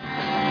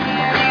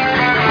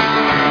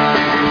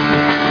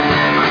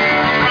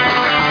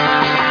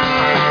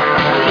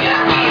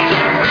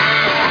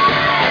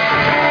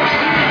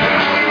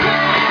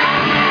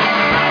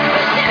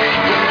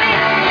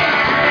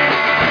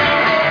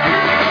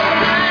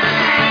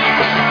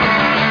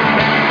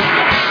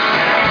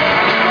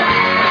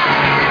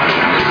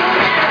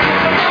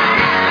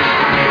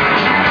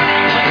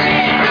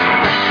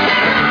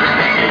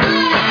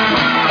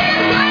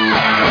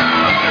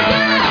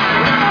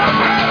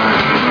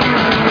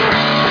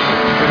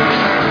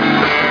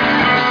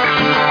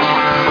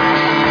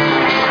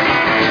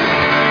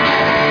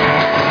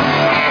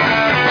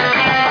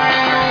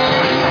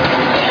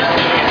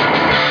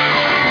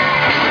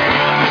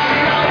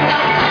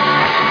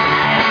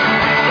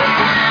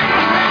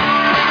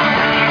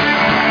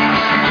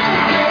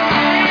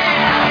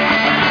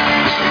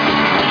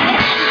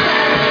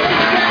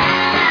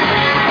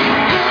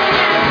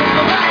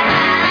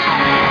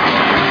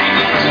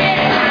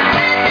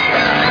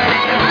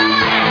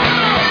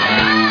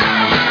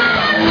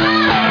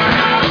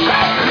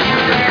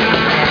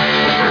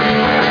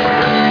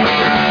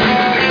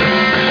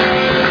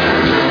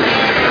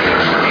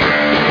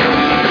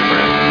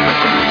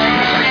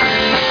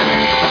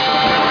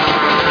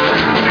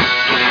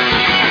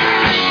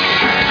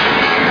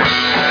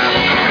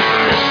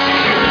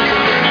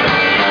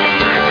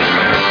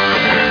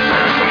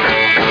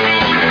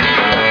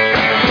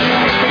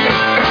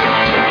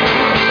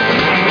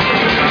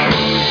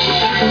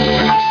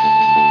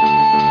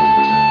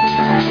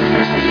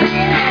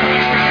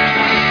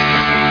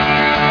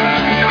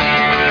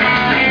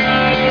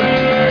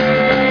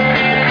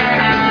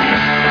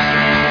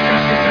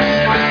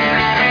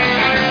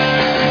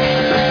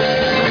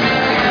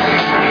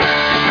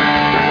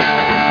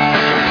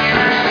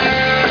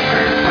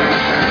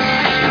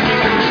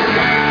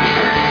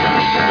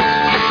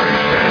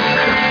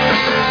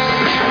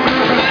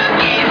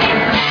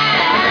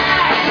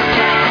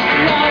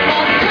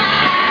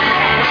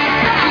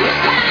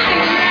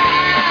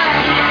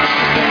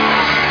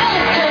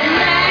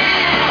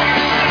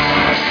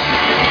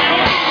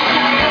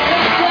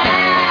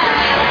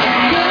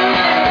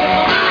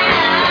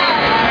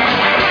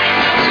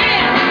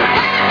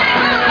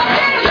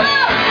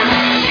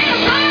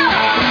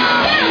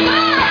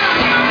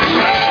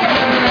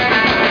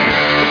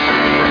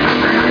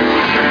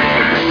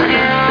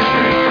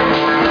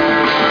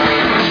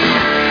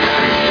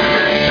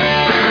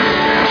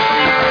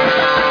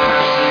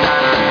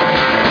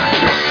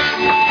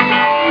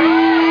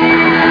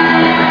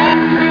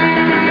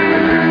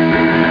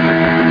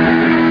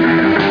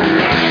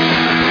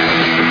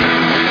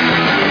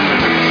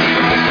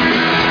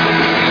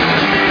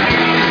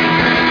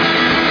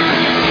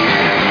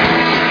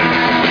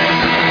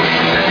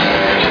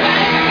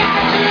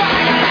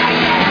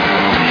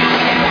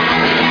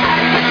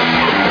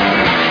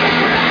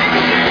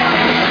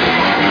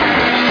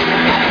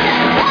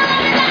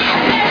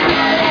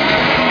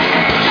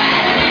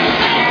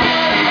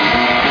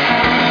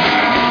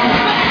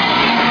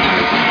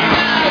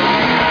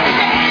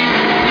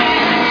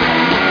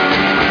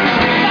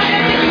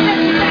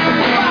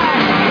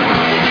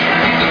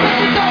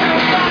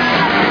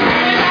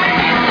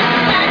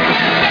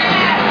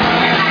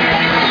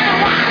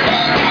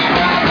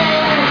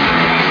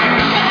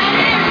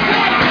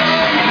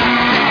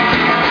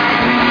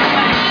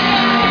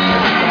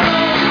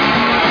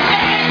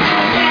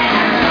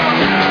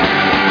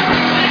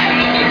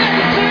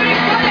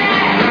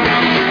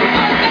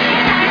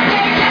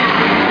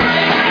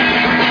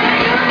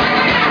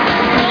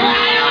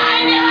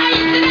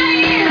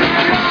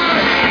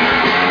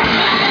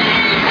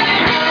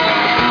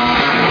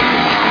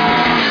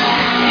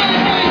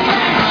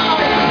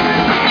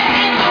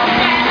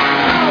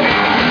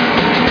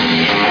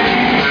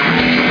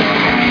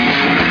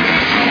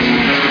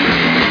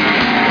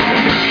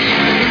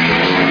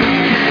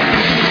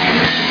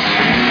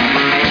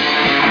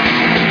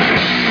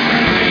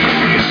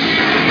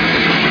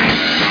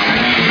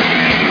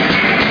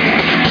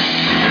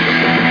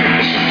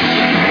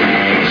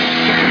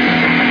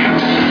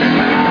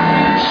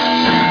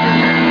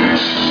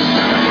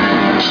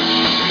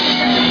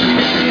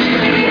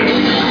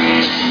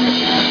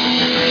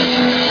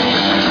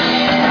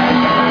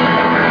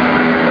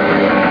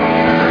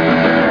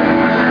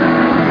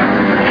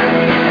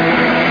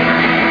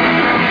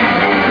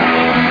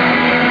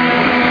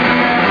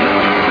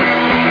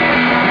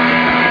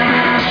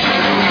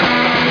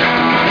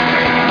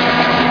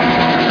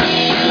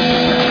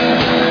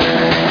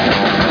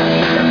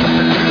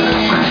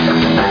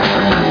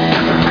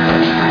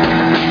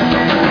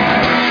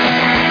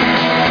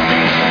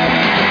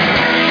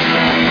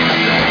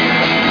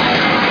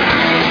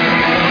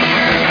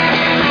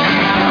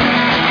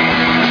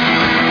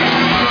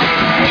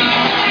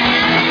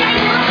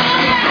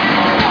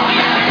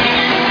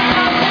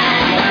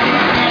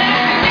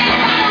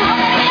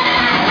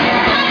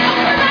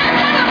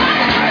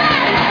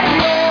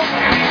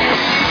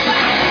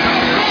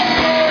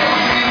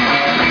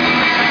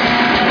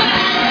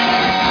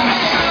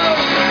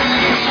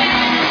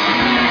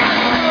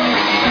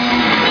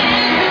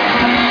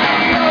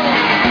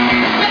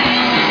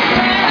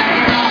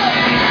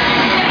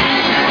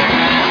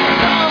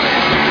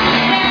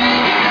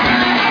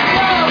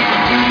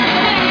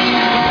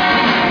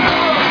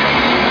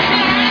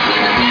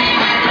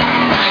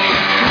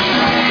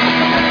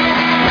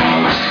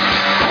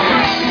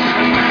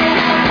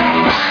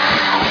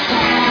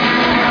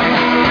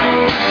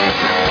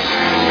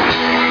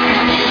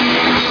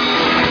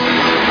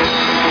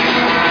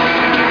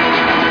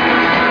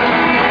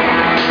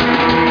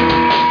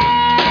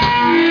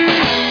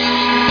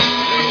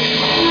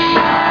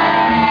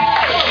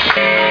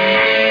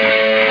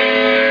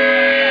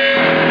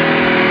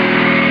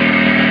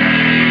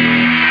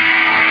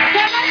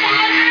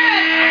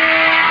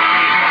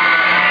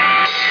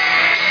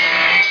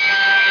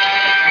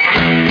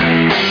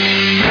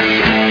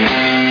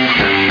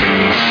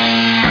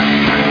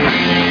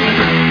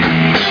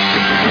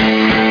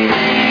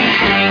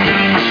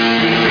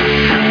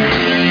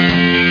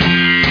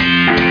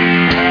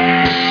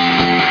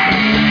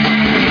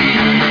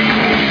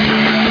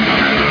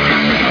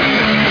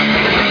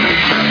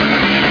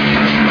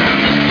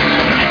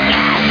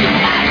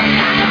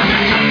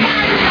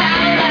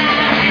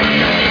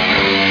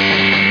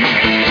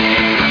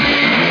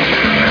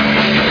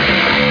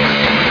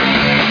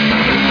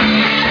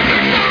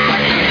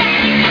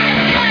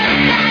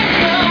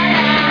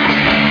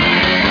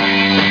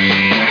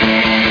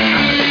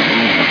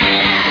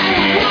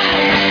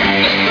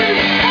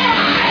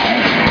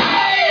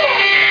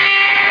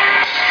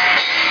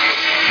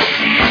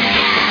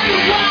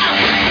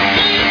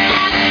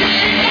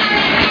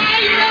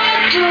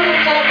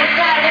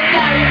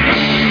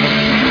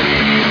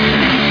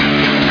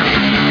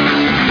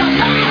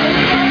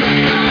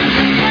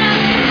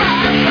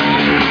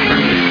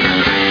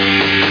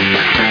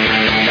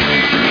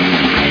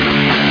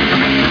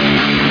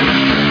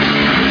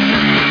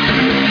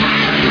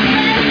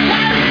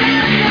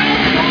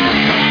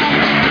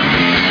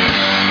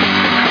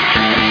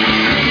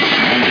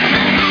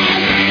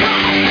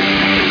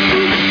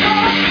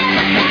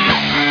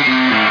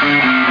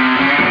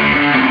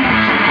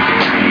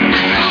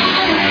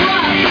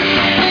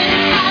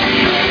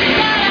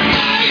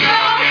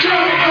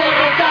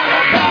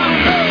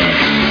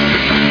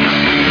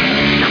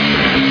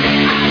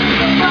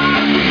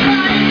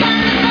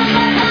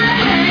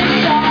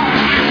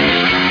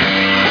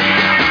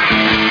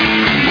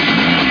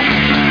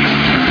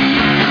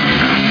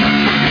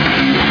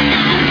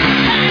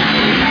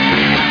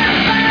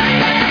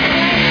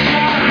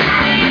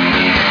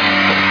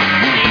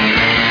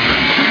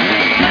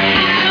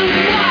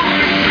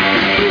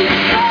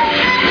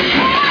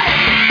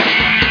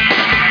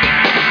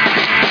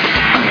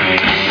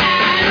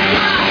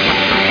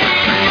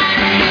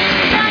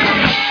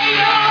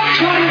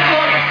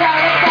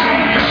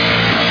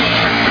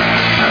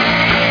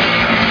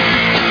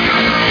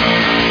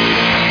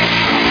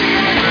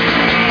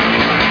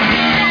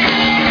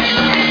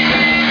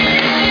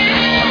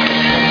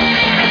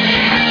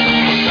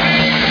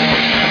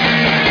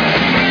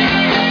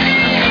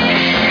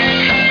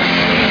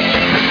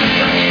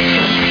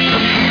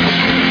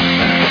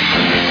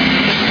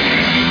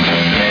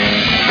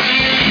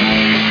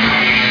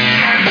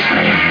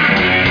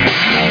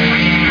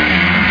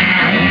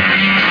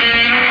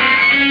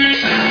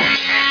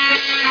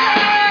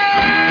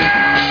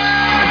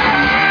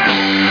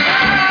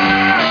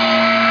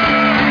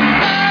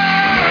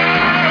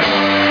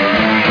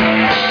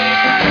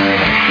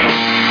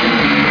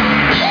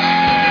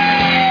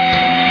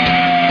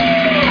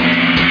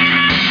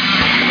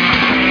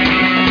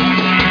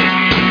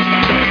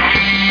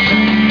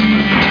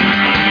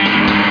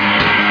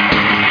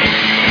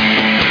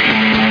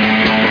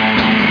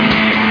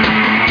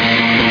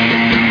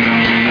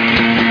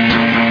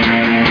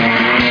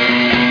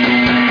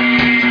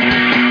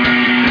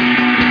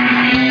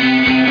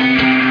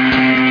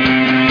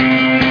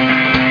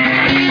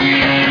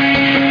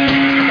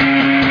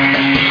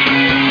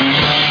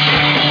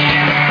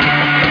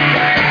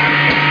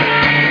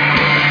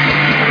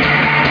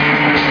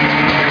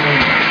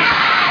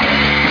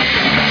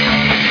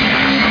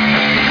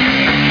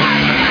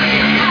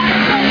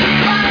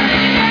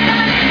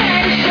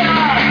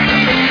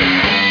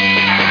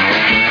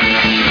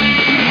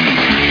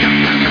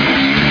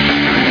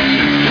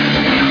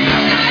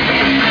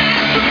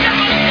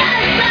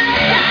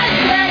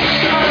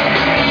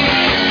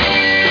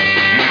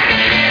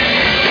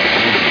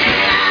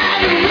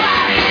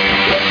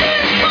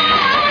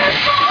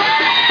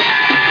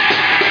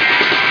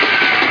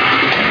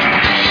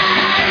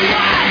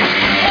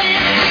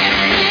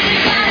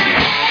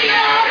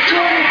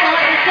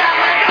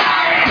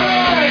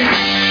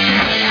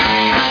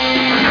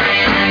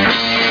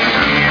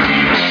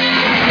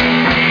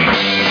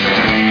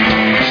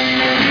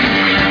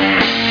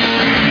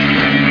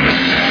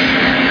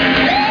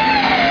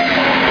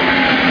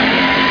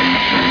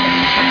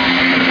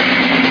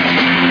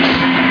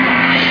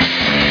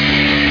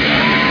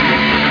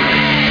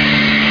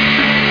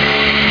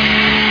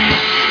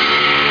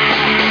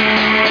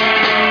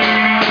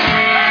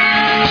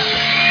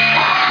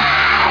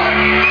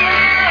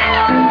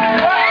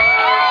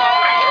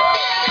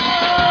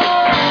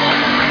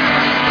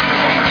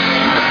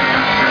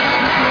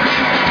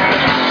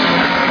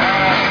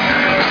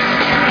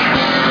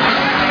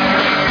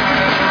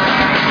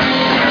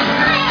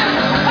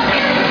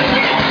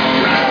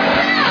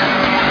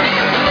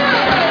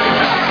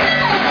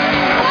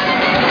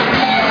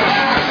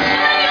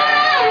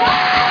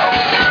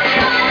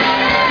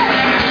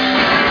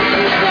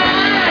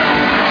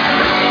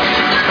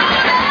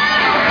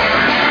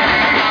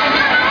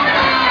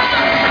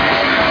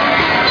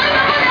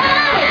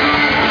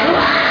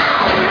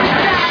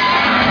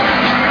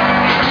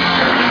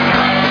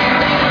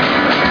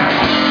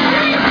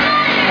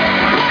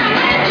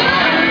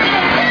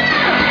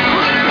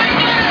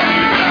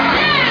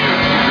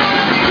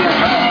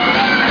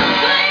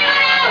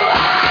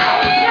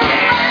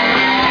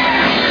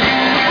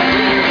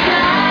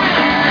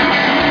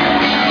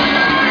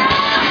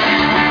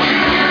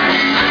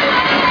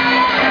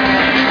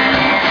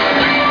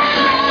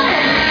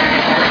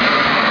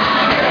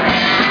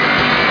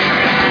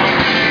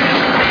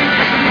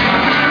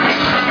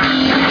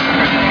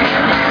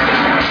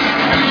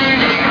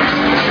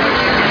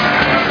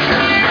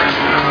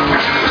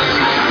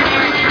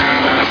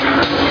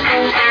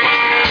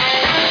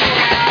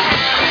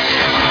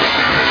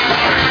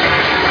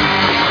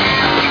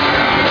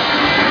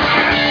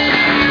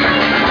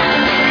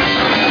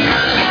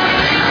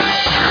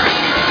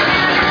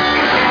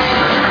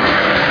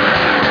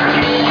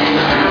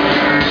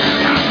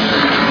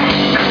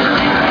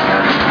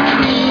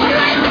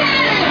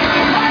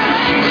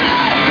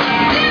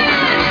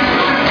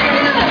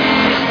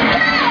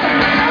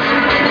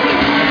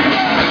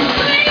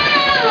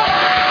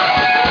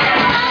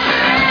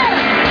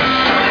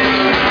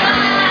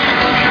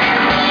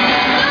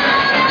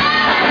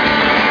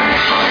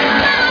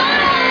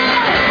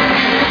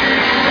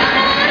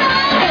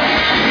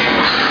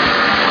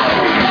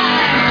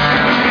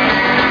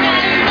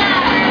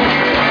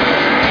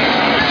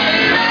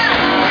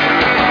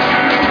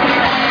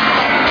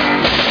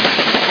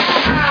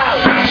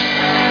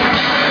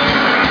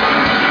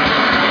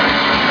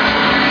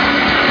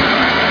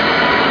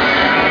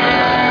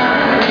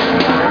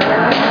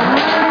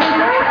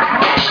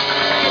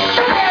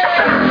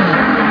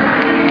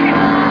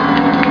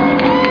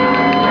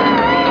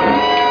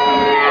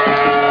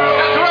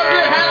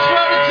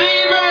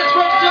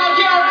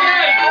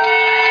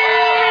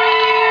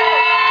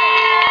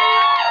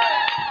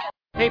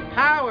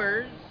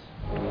 Powers.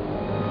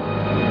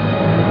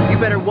 You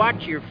better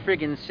watch your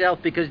friggin'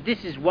 self, because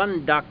this is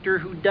one doctor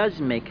who does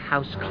make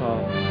house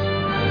calls.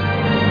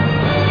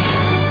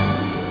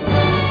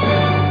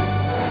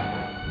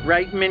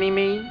 Right,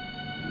 Mini-Me?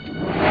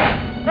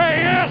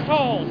 Hey,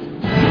 assholes!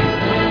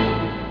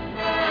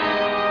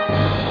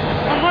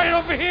 I'm right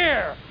over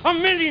here! A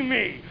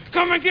Mini-Me!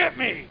 Come and get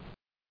me!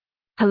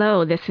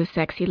 Hello, this is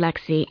Sexy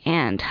Lexi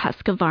and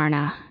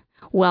Husqvarna.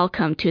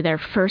 Welcome to their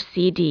first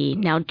CD.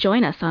 Now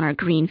join us on our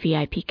green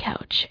VIP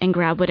couch and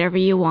grab whatever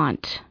you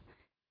want.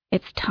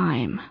 It's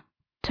time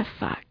to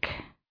fuck.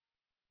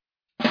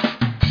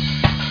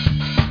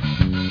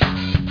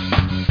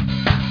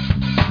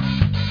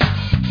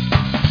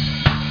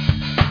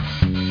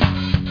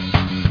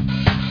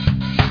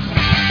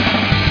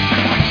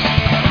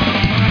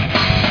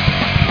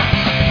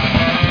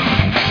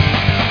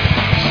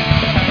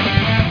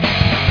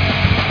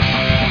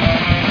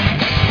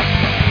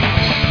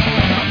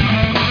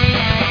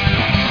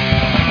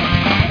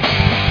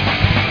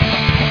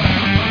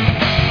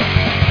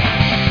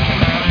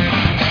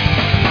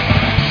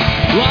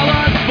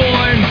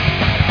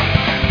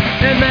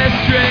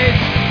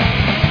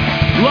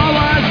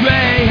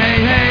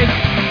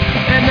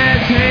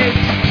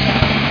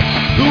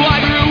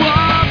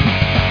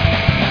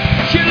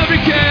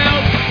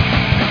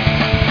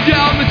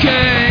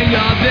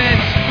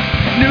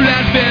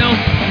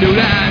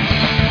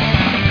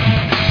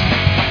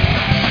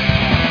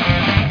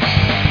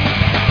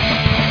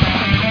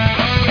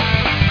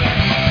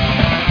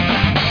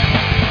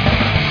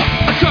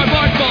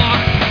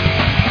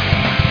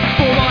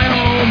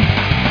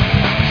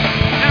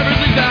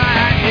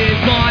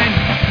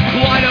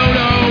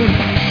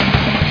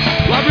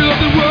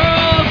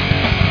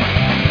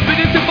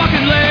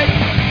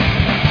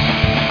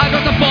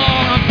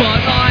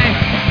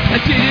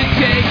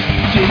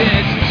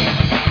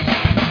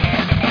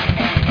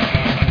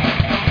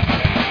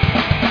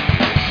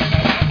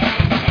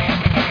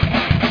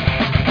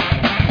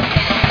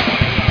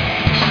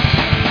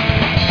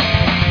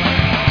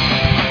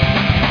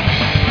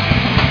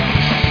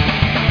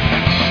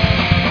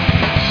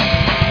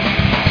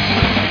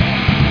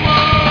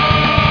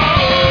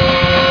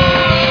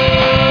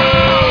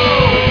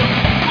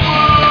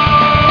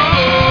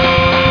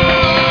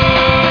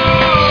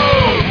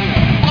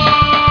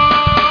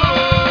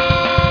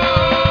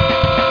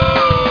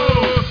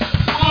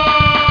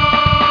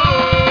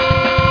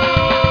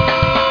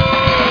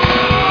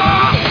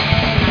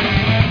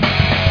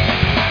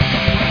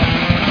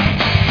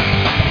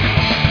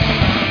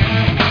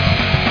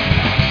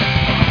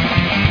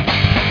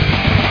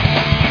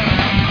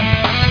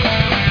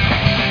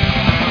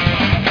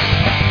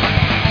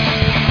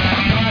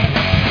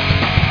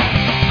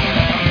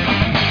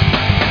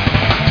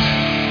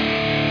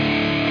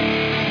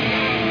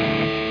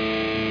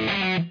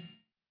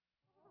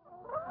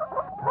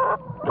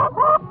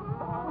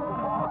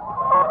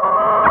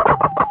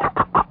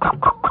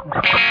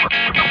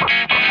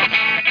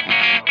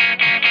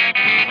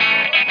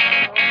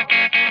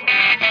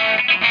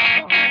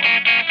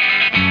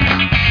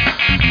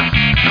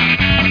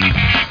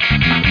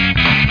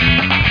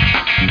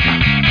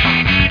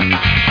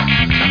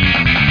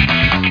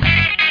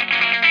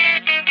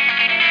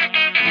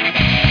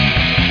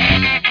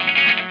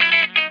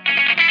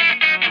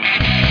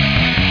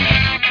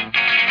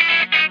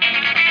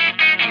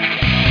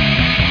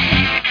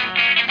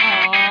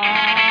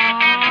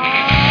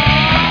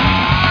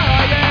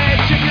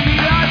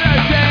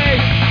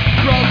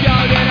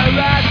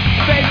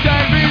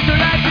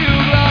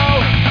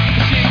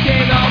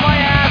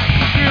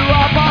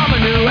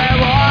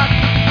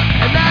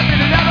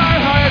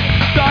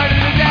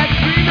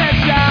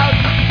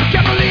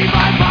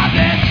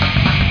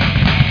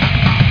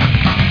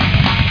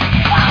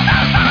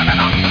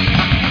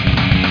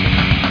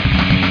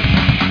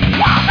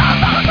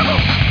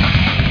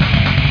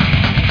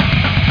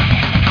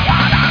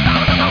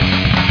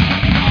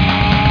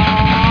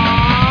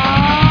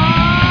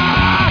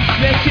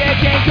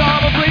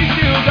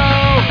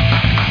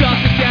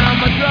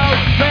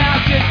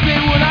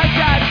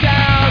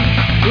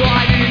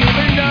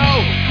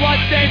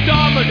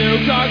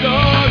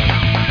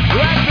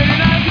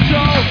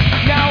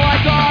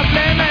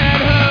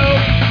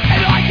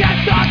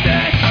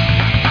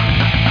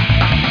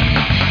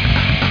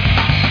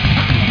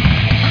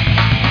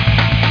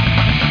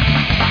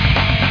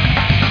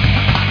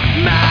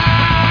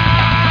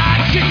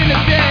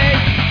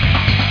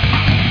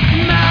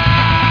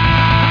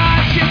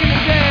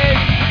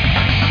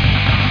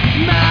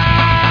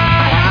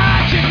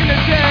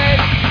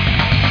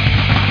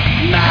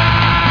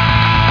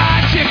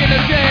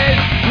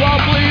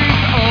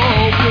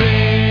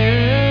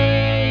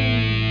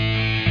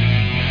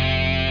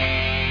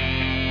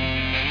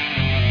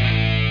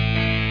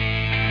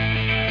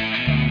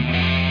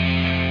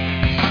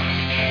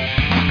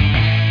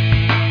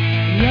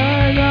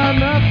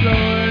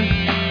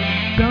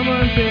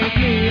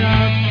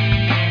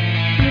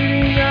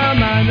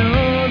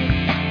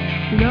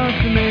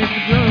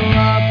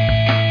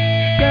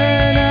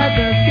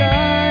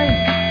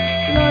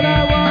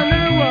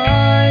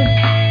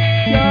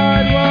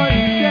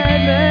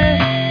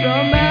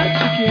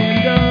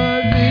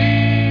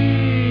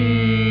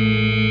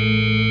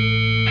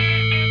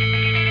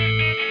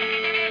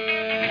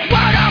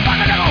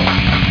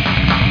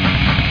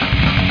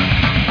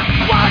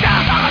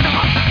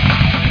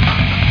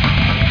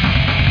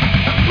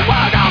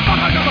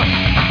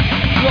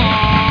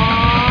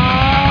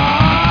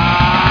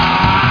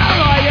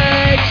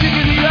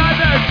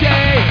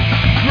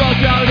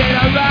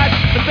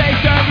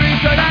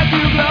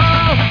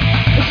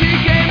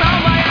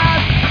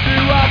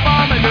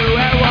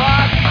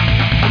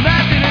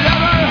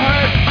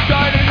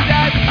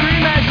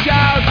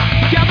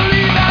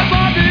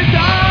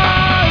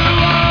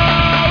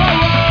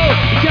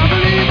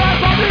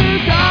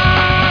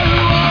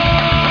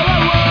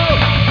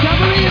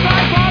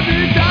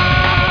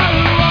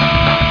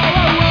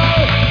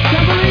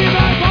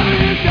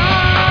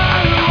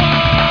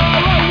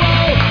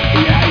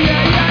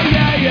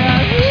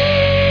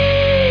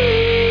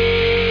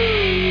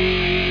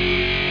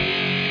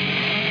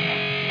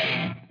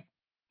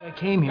 I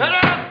came here.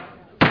 Shut up!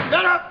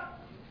 Shut up!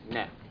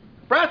 Nah.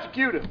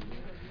 Prosecute him.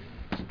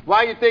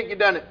 Why you think you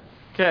done it?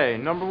 Okay,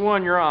 number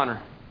one, Your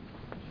Honor.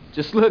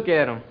 Just look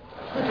at him.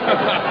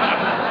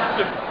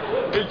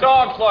 He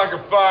talks like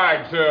a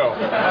fag, too.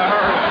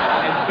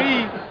 And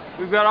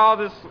B, we've got all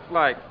this,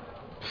 like,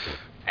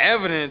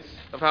 evidence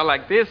of how,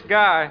 like, this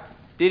guy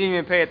didn't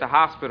even pay at the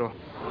hospital.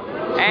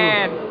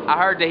 And I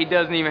heard that he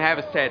doesn't even have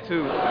his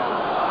tattoo.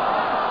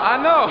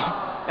 I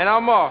know. And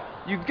I'm all,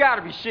 you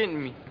gotta be shitting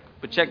me.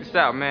 But check this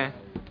out, man.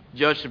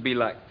 Judge should be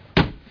like,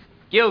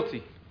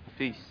 guilty.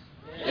 Peace.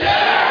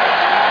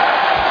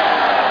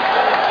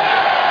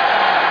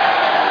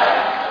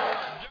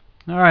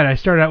 All right, I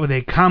started out with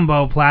a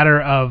combo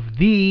platter of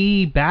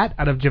The Bat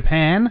out of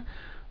Japan.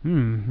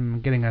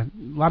 I'm getting a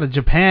lot of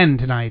Japan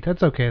tonight.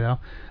 That's okay, though.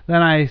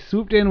 Then I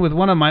swooped in with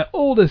one of my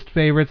oldest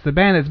favorites, the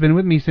band that's been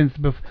with me since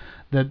the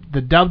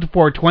dubbed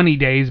 420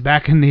 days,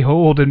 back in the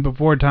old and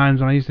before times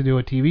when I used to do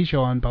a TV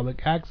show on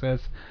public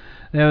access.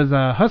 There was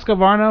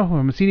Husqvarna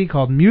from a CD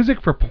called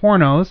Music for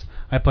Pornos.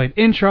 I played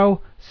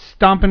Intro,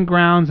 Stompin'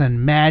 Grounds,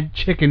 and Mad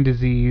Chicken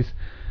Disease,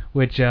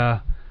 which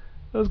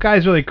those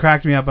guys really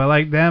cracked me up. I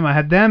liked them. I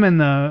had them and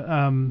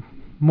the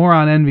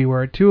Moron Envy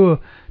were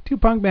two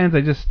punk bands I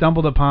just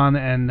stumbled upon,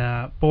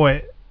 and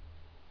boy,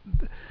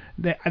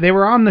 they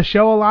were on the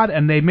show a lot,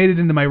 and they made it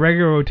into my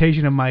regular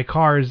rotation of my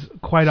cars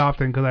quite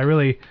often because I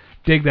really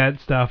dig that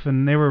stuff,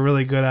 and they were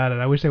really good at it.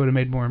 I wish they would have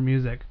made more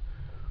music.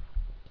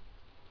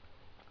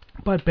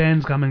 But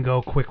bands come and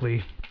go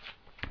quickly.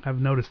 I've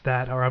noticed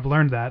that, or I've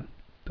learned that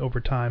over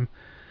time.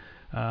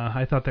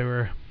 I thought they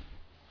were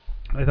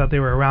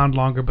around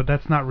longer, but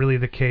that's not really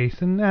the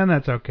case, and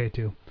that's okay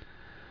too.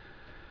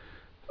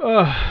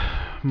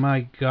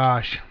 My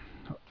gosh,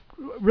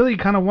 really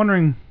kind of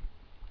wondering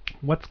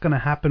what's going to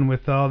happen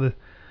with all the.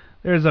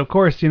 There's of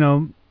course,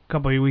 a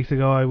couple of weeks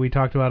ago we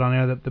talked about on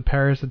air that the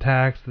Paris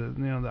attacks,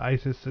 the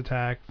ISIS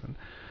attacks, and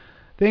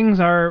things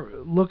are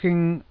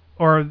looking,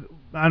 or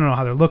I don't know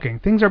how they're looking.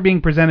 Things are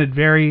being presented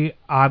very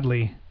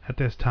oddly at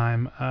this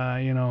time.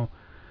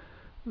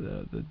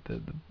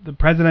 The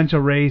presidential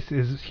race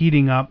is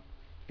heating up,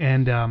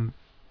 and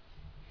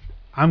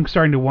I'm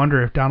starting to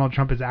wonder if Donald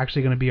Trump is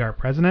actually going to be our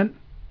president.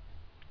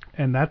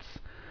 And that's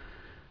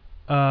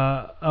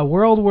a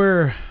world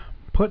where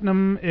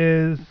Putnam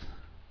is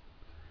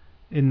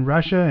in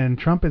Russia and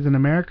Trump is in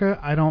America.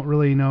 I don't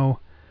really know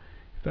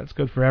if that's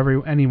good for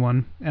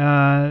anyone.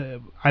 I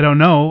don't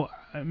know.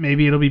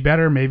 Maybe it'll be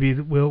better. Maybe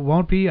it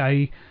won't be.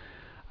 I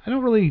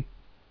don't really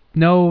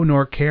know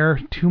nor care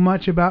too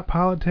much about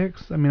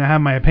politics. I mean, I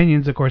have my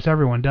opinions. Of course,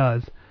 everyone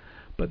does.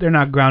 But they're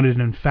not grounded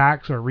in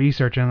facts or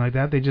research or anything like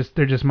that.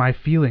 They're just my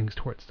feelings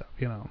towards stuff,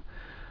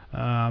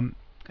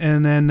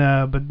 And then,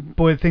 but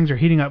boy, things are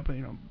heating up.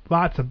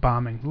 Lots of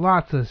bombing,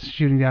 lots of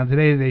shooting down.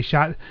 Today,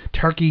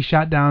 Turkey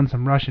shot down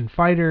some Russian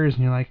fighters,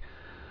 and you're like,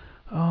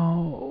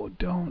 oh,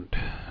 don't,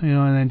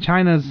 And then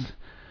China's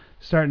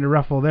starting to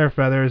ruffle their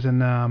feathers,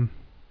 and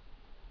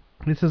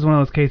this is one of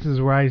those cases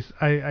where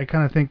I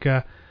kind of think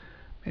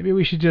maybe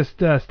we should just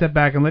step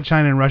back and let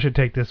China and Russia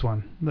take this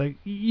one. Like,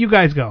 you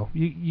guys go,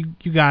 you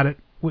got it.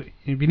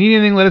 If you need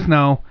anything, let us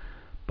know.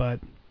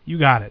 But you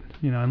got it,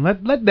 and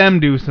let them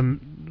do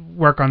some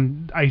work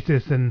on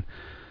ISIS, and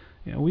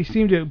we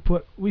seem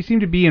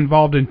to be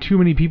involved in too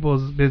many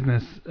people's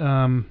business.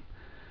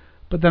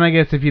 But then I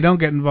guess if you don't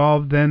get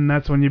involved, then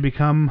that's when you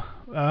become,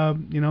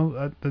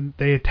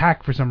 they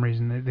attack for some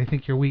reason. They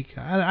think you're weak.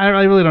 I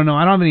really don't know.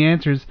 I don't have any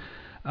answers.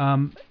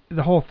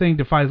 The whole thing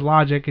defies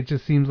logic. It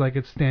just seems like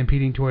it's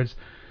stampeding towards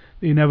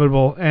the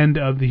inevitable end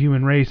of the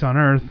human race on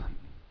Earth,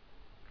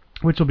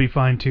 which will be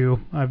fine too.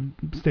 I've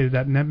stated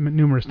that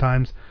numerous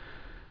times.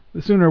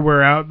 The sooner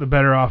we're out, the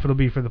better off it'll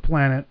be for the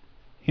planet,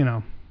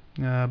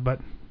 but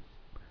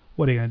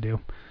what are you going to do?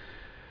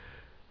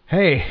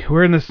 Hey,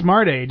 we're in the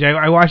smart age.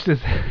 I watched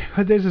this.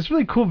 There's this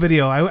really cool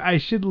video. I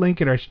should link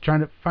it, or I should try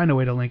to find a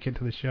way to link it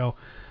to the show.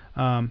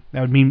 That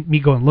would mean me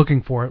going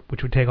looking for it,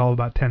 which would take all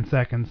about 10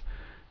 seconds.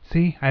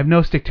 See, I have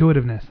no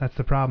stick-to-itiveness. That's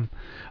the problem.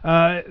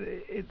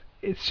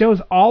 It shows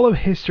all of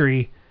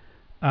history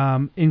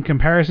in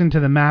comparison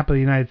to the map of the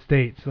United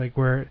States, like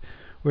where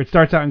it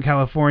starts out in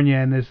California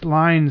and this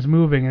line's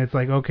moving, and it's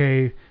like,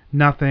 okay,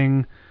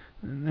 nothing,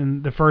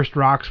 and the first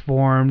rocks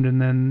formed,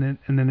 and then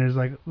there's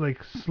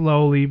like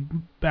slowly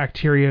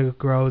bacteria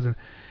grows, and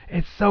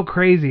it's so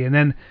crazy.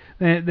 And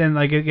then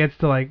like it gets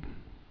to like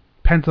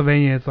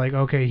Pennsylvania, it's like,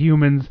 okay,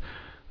 humans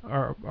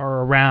are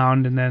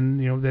around, and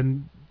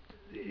then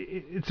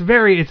it's a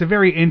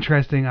very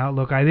interesting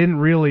outlook. I didn't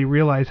really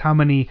realize how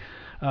many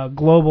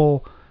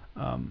global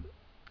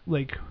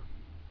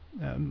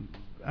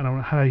I don't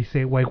know how do you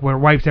say it, like where it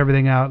wipes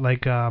everything out,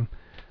 like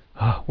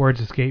words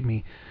escape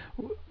me,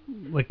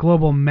 like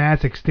global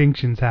mass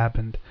extinctions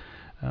happened.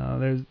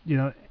 There's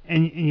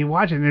and you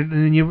watch it, and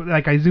then you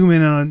I zoom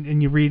in on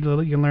and you read a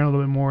little, you can learn a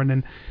little bit more, and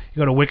then you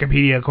go to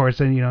Wikipedia, of course,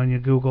 and and you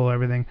Google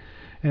everything,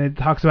 and it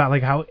talks about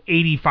like how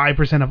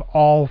 85% of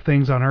all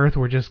things on Earth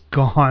were just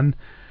gone.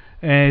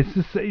 And it's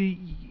just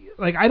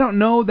like I don't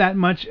know that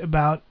much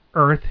about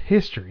Earth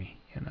history,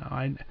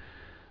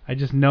 I I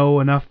just know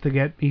enough to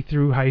get me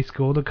through high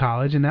school to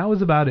college, and that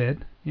was about it.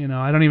 You know,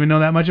 I don't even know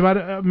that much about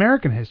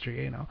American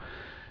history, you know.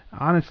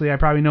 Honestly, I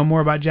probably know more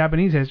about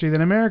Japanese history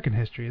than American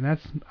history, and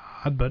that's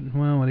odd, but,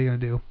 well, what are you going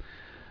to do?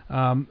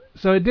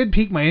 So it did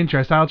pique my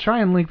interest. I'll try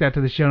and link that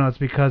to the show notes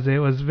because it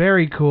was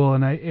very cool,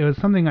 and it was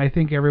something I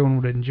think everyone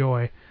would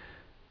enjoy.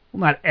 Well,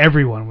 not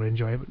everyone would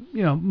enjoy it, but,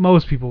 you know,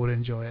 most people would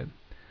enjoy it.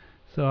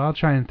 So I'll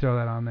try and throw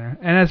that on there.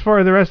 And as far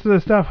as the rest of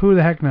the stuff, who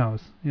the heck knows?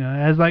 You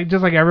know,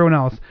 just like everyone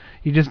else,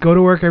 you just go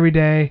to work every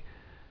day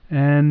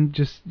and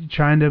just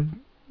trying to,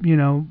 you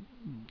know,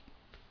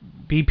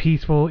 be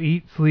peaceful,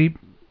 eat, sleep,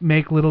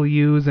 make little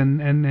U's,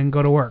 and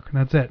go to work. And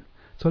that's it.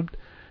 So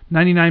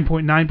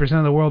 99.9%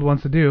 of the world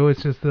wants to do.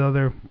 It's just the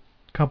other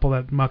couple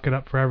that muck it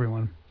up for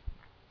everyone.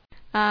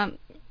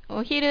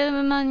 お昼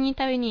間に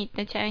食べに行っ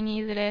たチャイ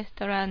ニーズレス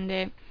トラン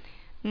で、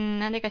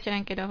なんでか知ら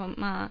んけど、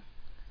まあ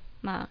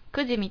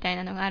くじみたい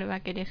なのがある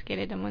わけですけ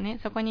れどもね、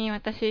そこに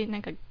私な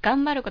んか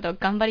頑張ることを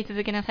頑張り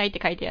続けなさいっ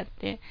て書いてあっ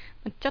て、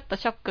ちょっと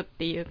ショックっ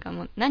ていうか、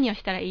もう何を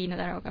したらいいの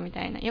だろうかみ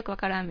たいな、よくわ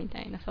からんみた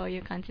いな、そうい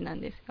う感じな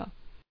んですよ。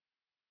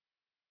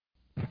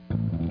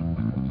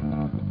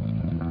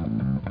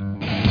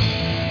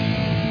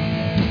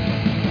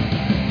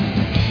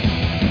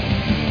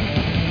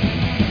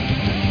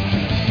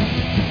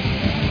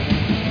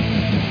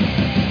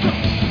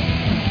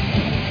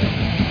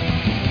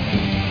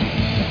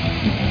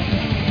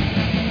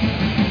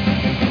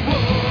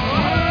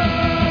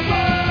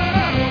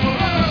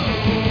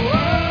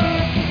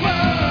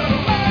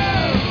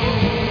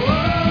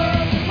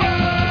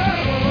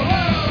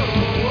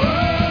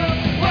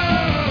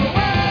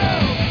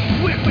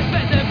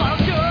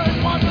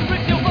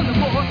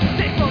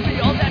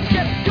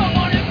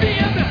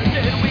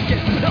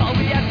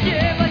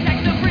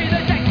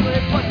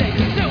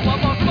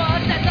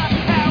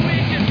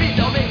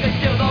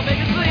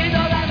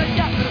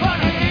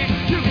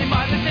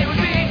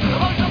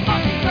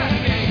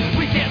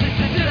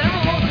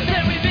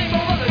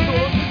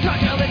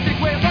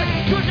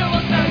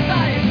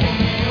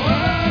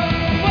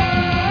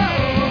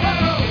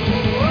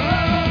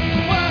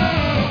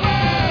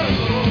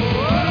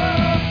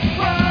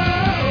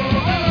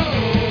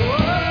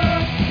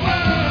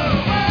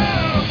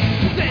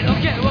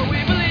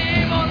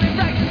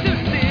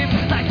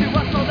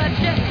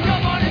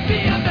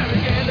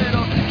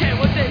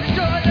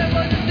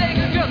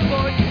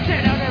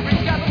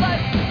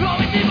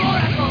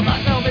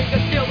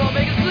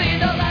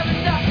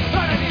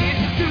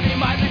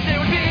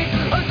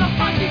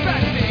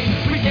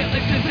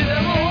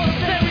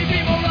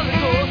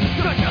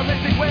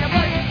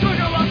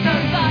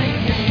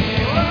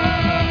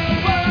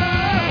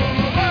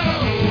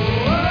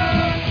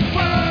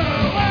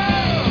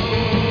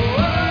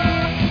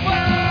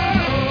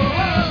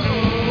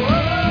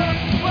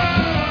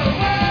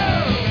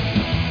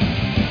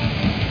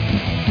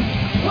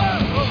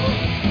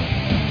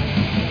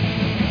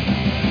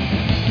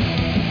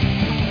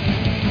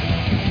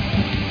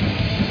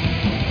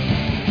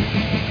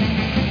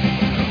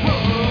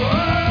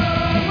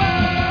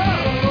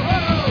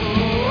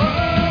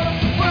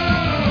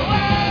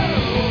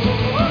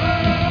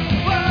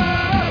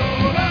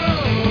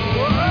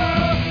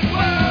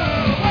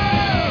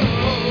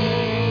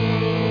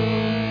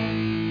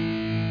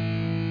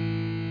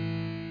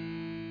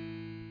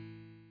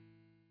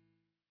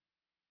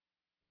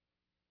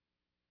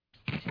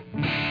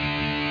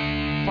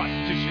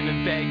Prostitution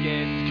in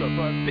Vegas,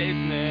 corporate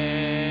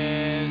business.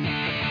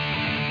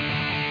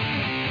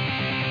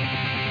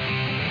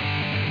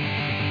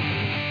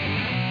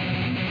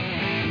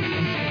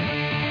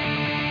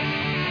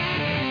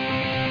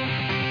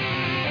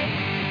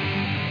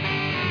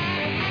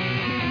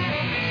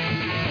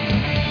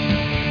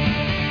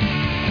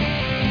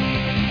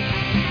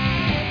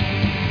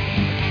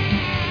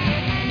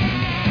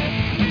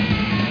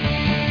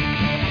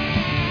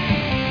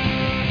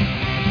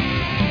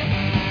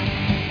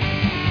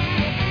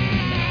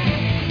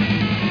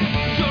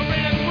 You're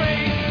in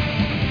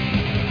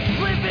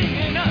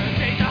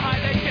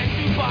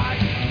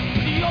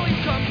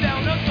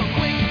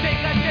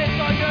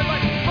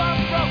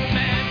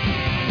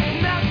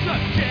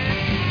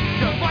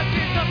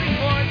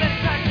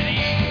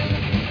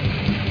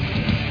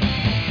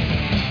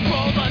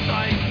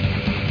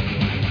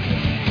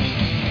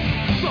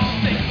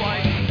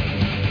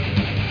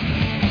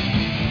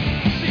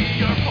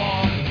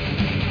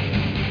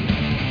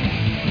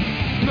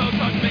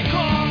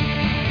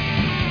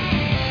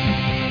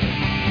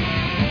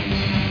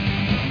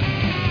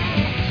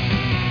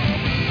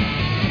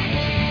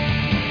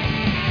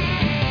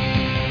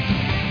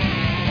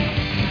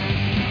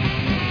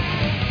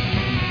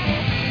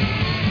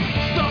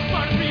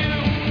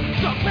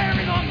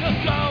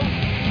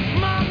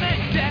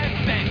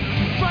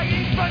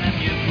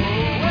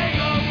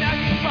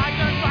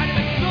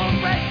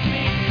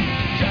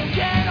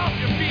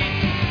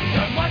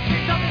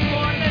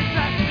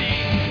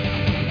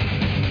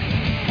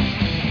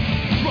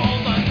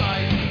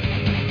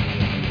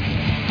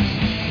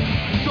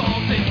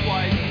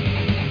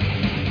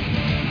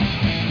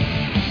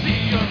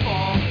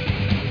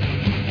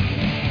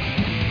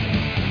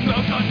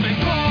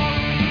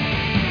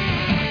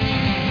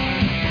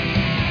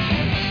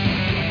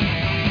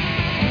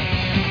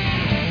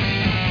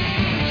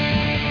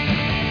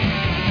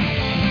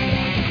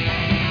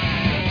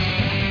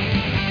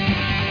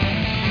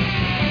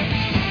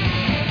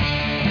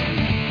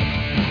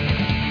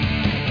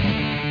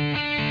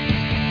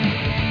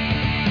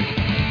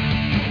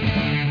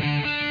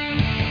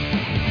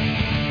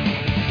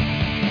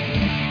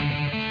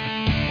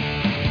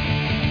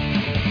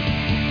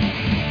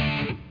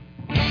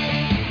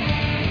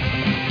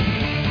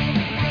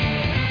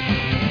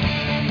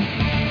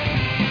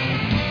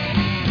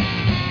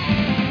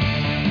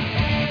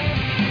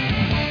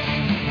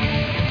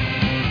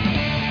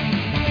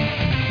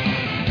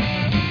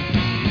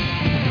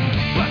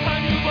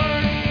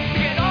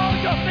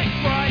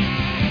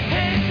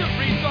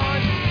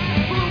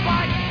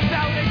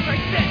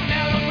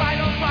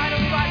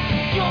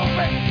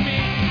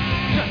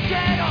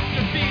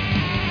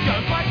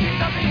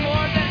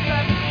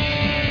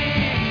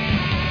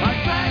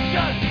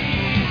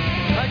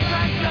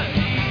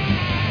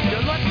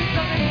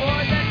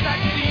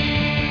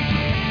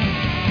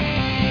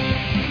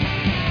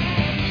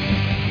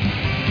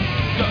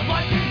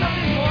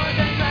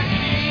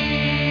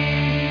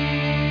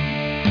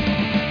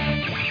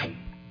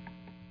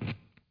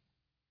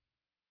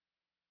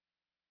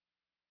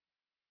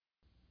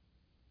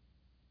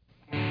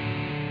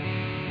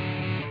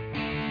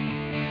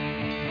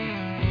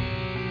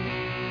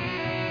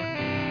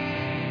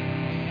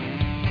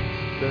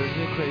There's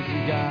a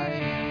crazy guy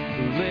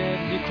who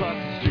lives across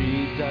the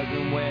street,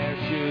 doesn't wear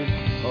shoes,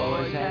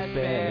 always has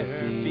bare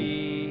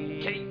feet.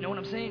 Kate, know what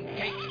I'm saying?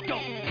 Kate,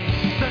 go!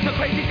 There's a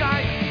crazy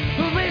guy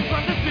who lives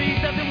on the street,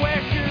 doesn't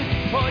wear shoes,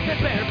 always has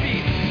bare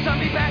feet.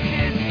 Zombie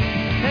patches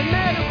and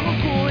medical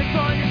school, it's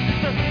on your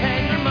sister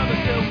and your mother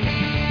too.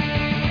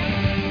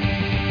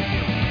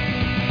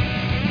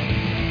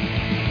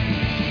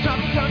 Top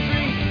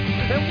country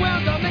and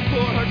wound on the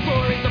floor,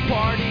 hardcore in the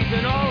parties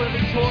and all of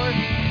his tours.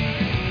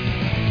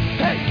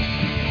 Hey!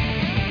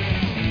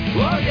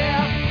 Oh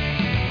yeah!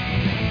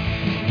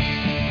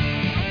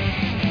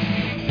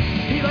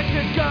 He likes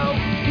disco,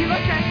 he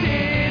likes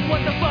acting,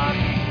 what the fuck?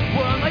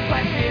 World like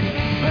plastic,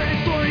 heard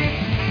his stories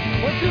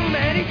one too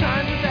many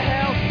times, what the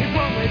hell is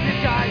wrong with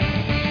this guy?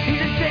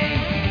 He's insane,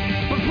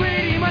 but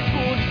pretty much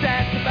cool, just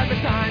asked about the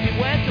time he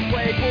went to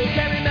play pool,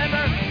 can't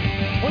remember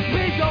what's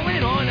been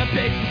going on, a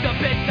bitch,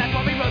 that's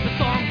why we wrote the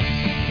song.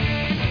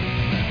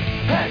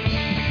 Hey!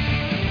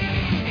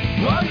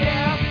 Oh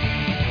yeah!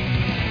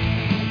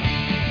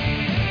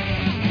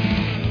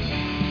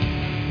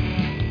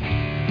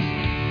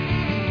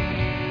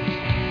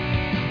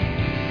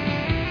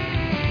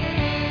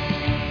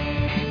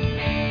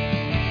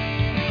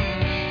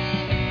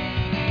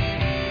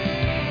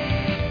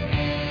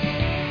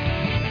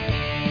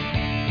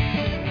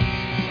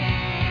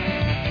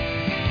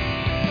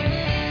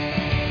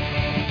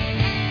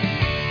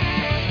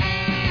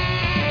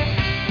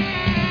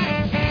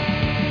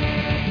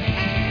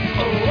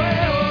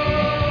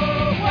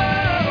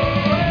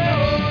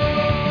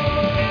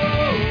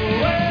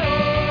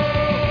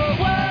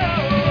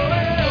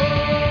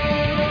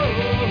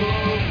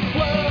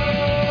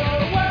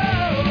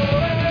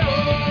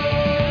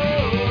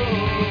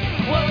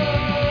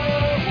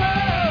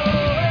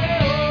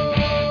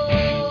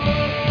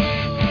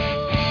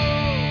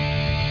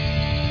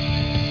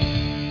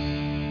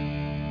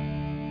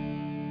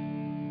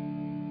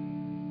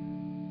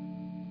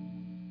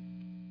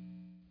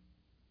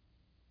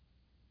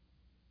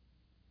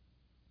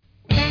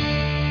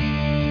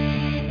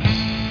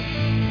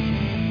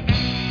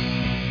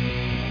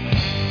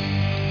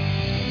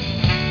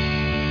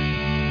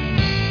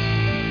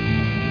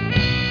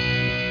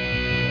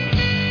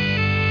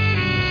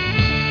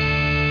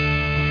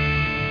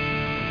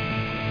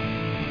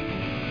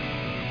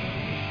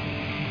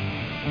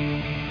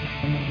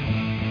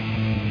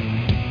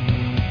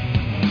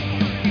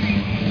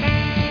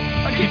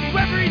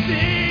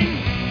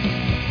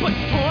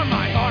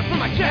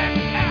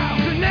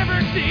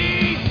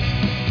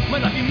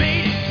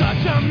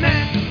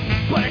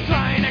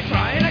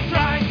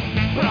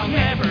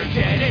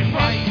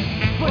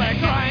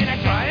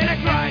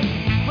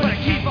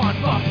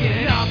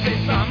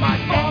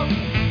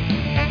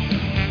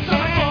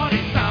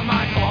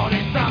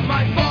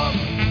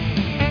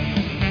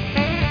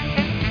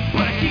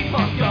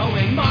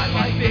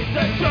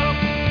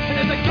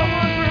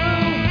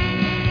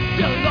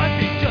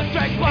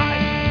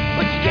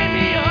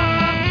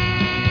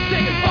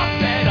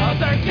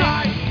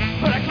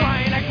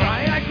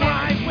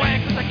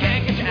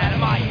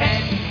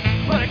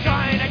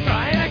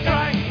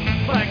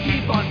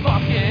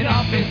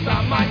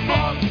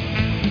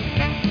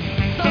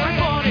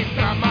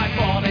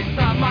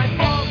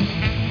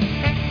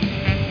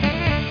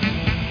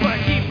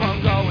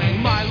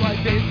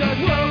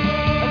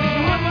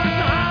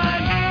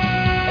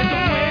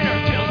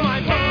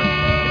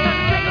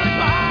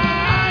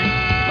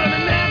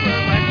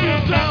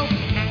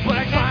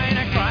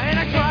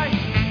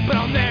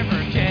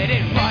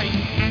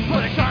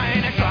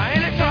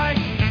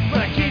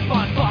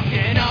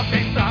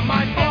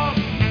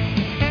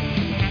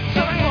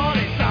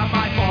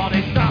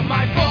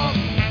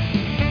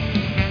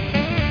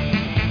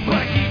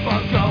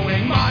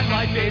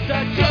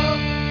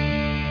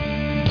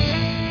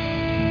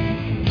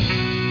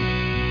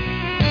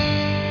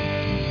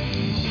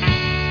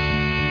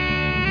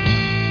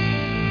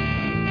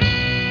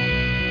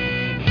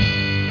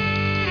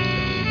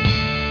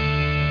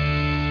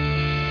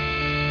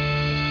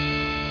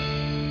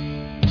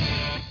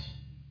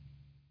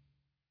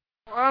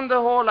 On the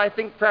whole, I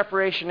think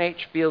Preparation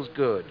H feels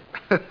good.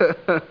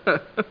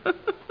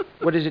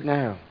 What is it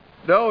now?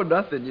 No,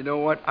 nothing. You know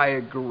what? I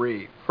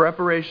agree.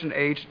 Preparation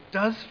H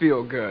does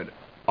feel good.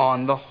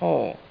 On the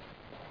whole.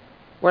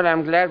 Well,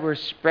 I'm glad we're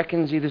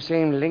spreckinsy the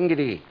same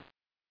lingity.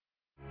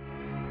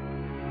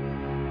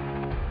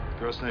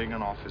 Impersonating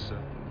an officer,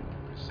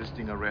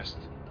 resisting arrest,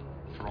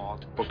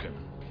 fraud. Book him.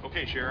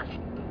 Okay, Sheriff.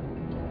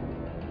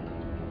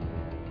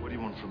 What do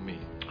you want from me?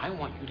 I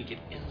want you to get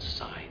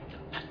inside the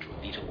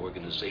Petrovita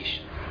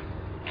organization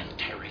and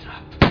tear it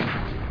up.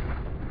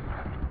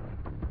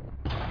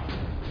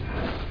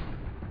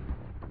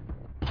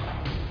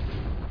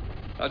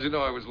 How'd you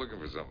know I was looking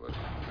for somebody?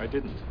 I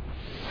didn't.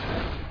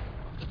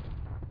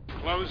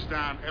 Close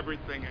down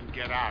everything and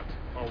get out.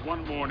 or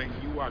one morning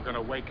you are going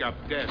to wake up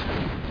dead.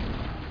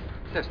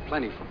 There's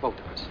plenty for both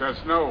of us.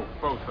 There's no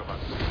both of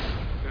us.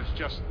 There's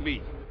just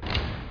me. The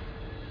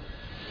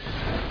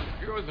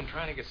Bureau's been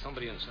trying to get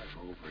somebody inside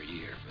for over a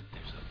year, but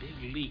there's a big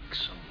leak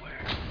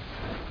somewhere.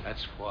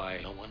 That's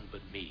why no one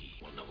but me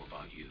will know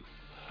about you.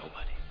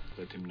 Nobody.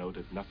 Let him know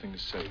that nothing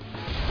is safe.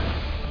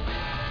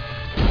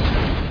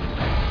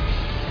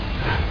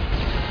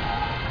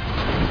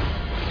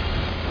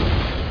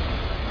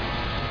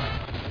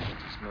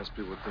 This must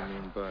be what they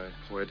mean by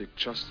poetic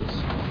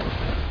justice.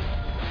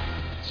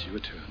 It's your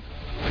turn.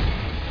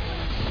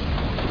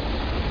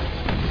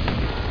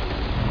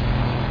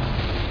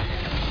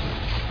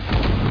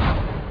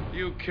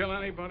 You kill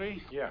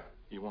anybody? Yeah.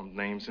 You want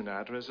names and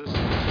addresses?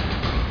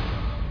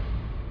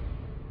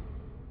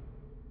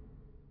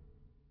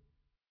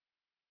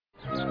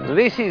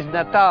 This is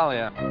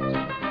Natalia.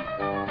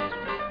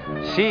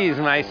 She is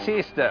my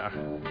sister.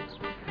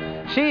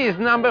 She is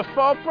number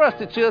 4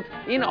 prostitute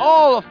in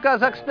all of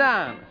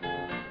Kazakhstan.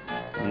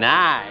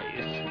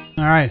 Nice.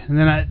 All right, and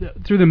then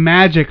through the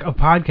magic of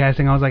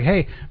podcasting, I was like,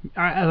 hey,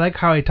 I like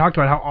how he talked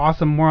about how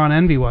awesome Moron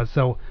Envy was,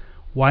 so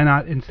why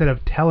not, instead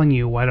of telling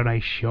you, why don't I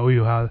show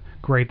you how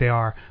great they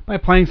are? By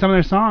playing some of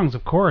their songs,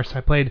 of course.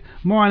 I played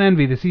Moron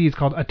Envy. The CD is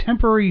called A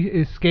Temporary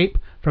Escape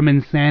from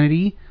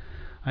Insanity.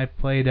 I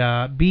played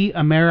Be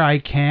a Mare I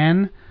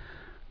Can,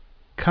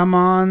 Come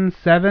On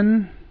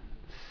 7,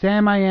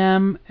 Sam I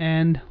Am,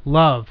 and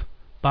Love,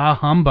 Bah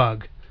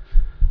Humbug.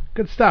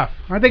 Good stuff.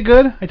 Aren't they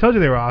good? I told you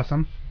they were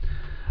awesome.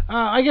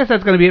 I guess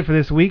that's going to be it for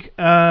this week.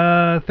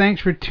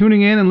 Thanks for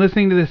tuning in and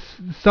listening to this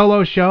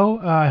solo show.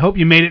 I hope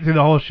you made it through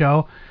the whole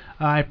show.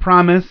 I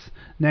promise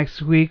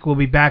next week we'll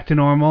be back to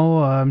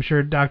normal. I'm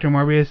sure Dr.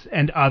 Morbius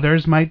and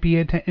others might be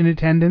in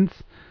attendance.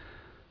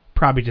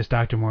 Probably just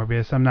Dr.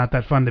 Morbius. I'm not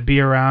that fun to be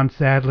around,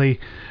 sadly.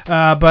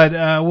 But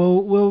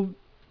we'll,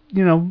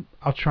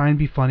 I'll try and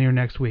be funnier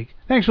next week.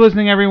 Thanks for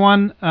listening,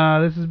 everyone.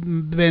 This has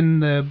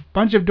been the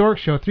Bunch of Dorks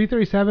Show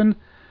 337.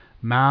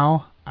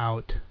 Mao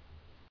out.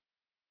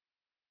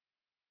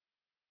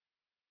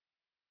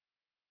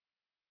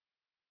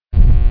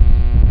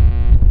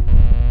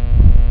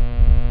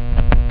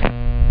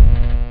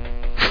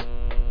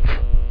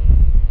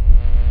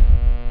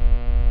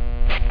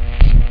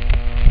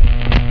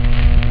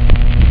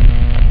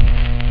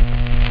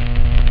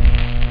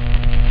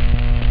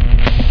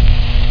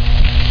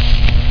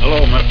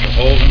 Hello, Mr.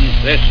 Holden.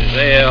 This is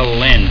A.L.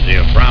 Lindsay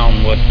of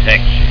Brownwood,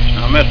 Texas.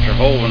 Now, Mr.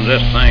 Holden,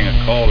 this thing of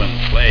calling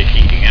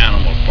flesh-eating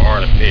animals for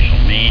artificial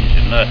means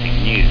is nothing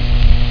new.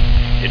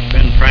 It's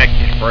been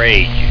practiced for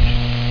ages.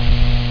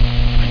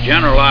 The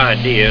general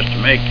idea is to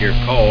make your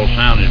call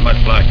sound as much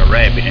like a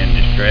rabbit in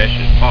distress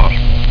as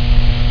possible.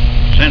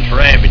 Since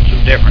rabbits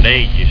of different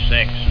ages,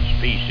 sex, and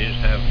species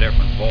have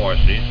different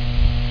voices,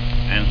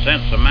 and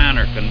since the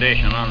manner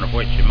condition under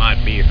which you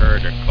might be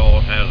heard or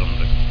called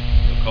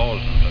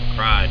cause them to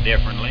cry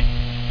differently,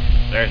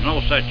 there's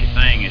no such a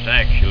thing as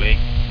actually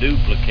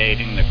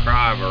duplicating the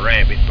cry of a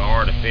rabbit by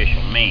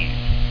artificial means.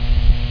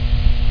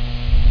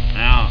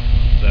 Now,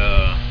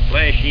 the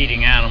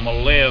flesh-eating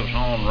animal lives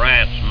on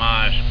rats,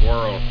 mice,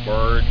 squirrels,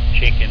 birds,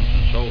 chickens,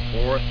 and so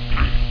forth,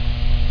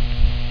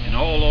 and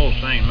all those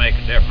things make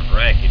a different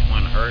racket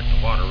when hurt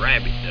to what a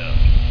rabbit does.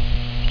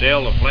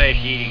 Still, the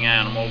flesh-eating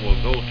animal will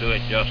go to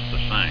it just the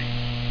same.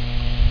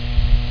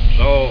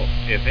 So,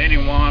 if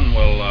anyone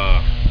will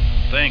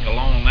think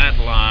along that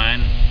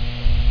line,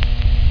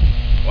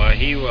 why,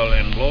 he will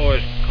blow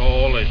his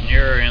call as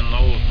near in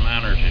those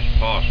manners as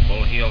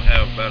possible. He'll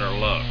have better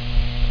luck.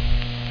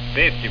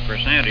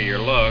 50% of your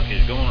luck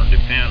is going to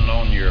depend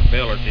on your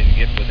ability to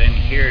get within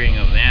hearing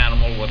of the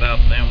animal without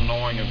them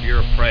knowing of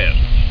your presence.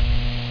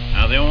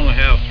 Now, they only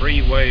have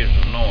 3 ways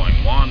of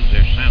knowing. One's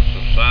their sense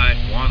of sight,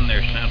 one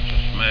their sense of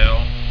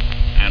smell,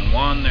 and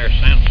one their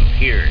sense of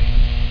hearing.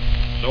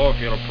 So if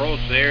you'll approach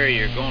the area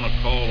you're going to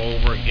call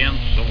over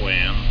against the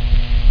wind,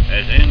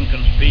 as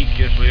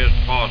inconspicuously as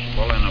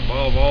possible, and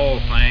above all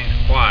things,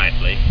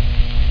 quietly,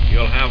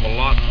 you'll have a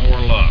lot more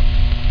luck.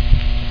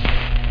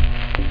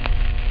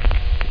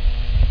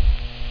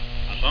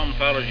 Now, some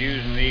fellows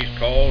using these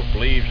calls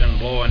believes in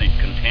blowing it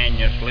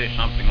continuously,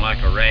 something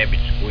like a rabbit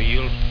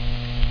squeals.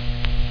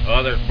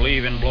 Others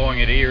believe in blowing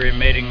it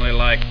irremittingly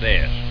like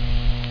this.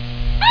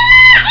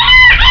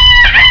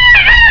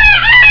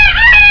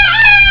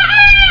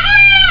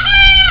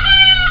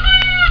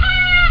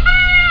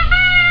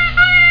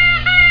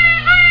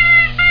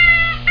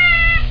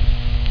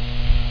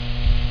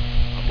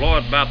 Blow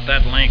it about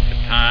that length of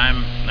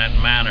time, that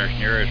manner as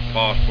near as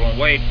possible, and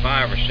wait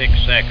 5 or 6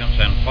 seconds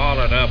and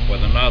follow it up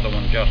with another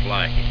one just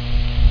like it.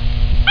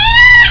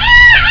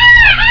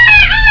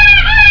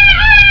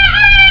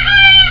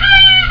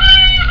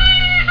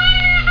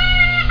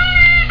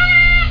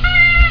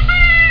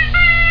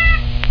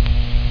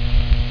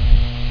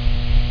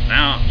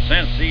 Now,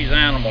 since these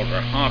animals are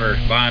hunters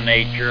by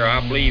nature, I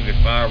believe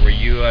if I were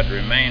you, I'd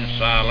remain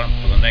silent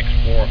for the next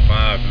 4 or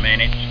 5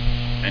 minutes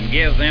and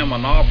give them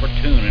an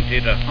opportunity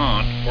to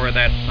hunt where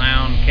that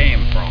sound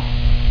came from.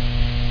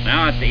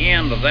 Now, at the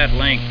end of that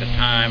length of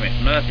time, if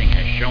nothing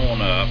has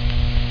shown up,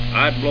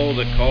 I'd blow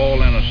the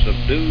call in a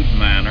subdued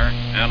manner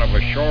and of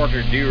a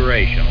shorter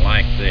duration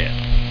like this.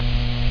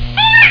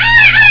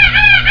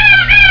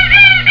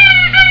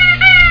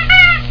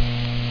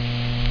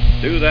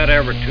 Do that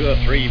every 2 or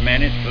 3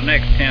 minutes for the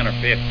next 10 or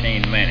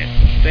 15 minutes.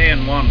 Stay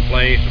in one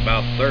place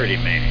about 30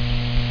 minutes.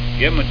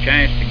 Give them a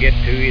chance to get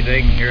to you.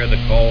 They can hear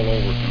the call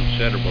over a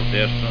considerable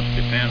distance.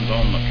 Depends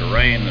on the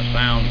terrain the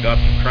sound's got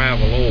to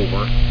travel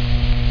over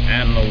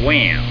and the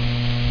wind.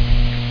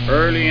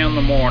 Early in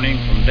the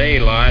morning from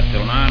daylight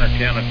till 9 or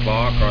 10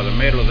 o'clock or the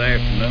middle of the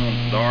afternoon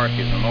to dark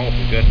is an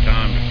awful good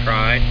time to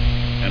try it,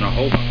 and I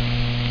hope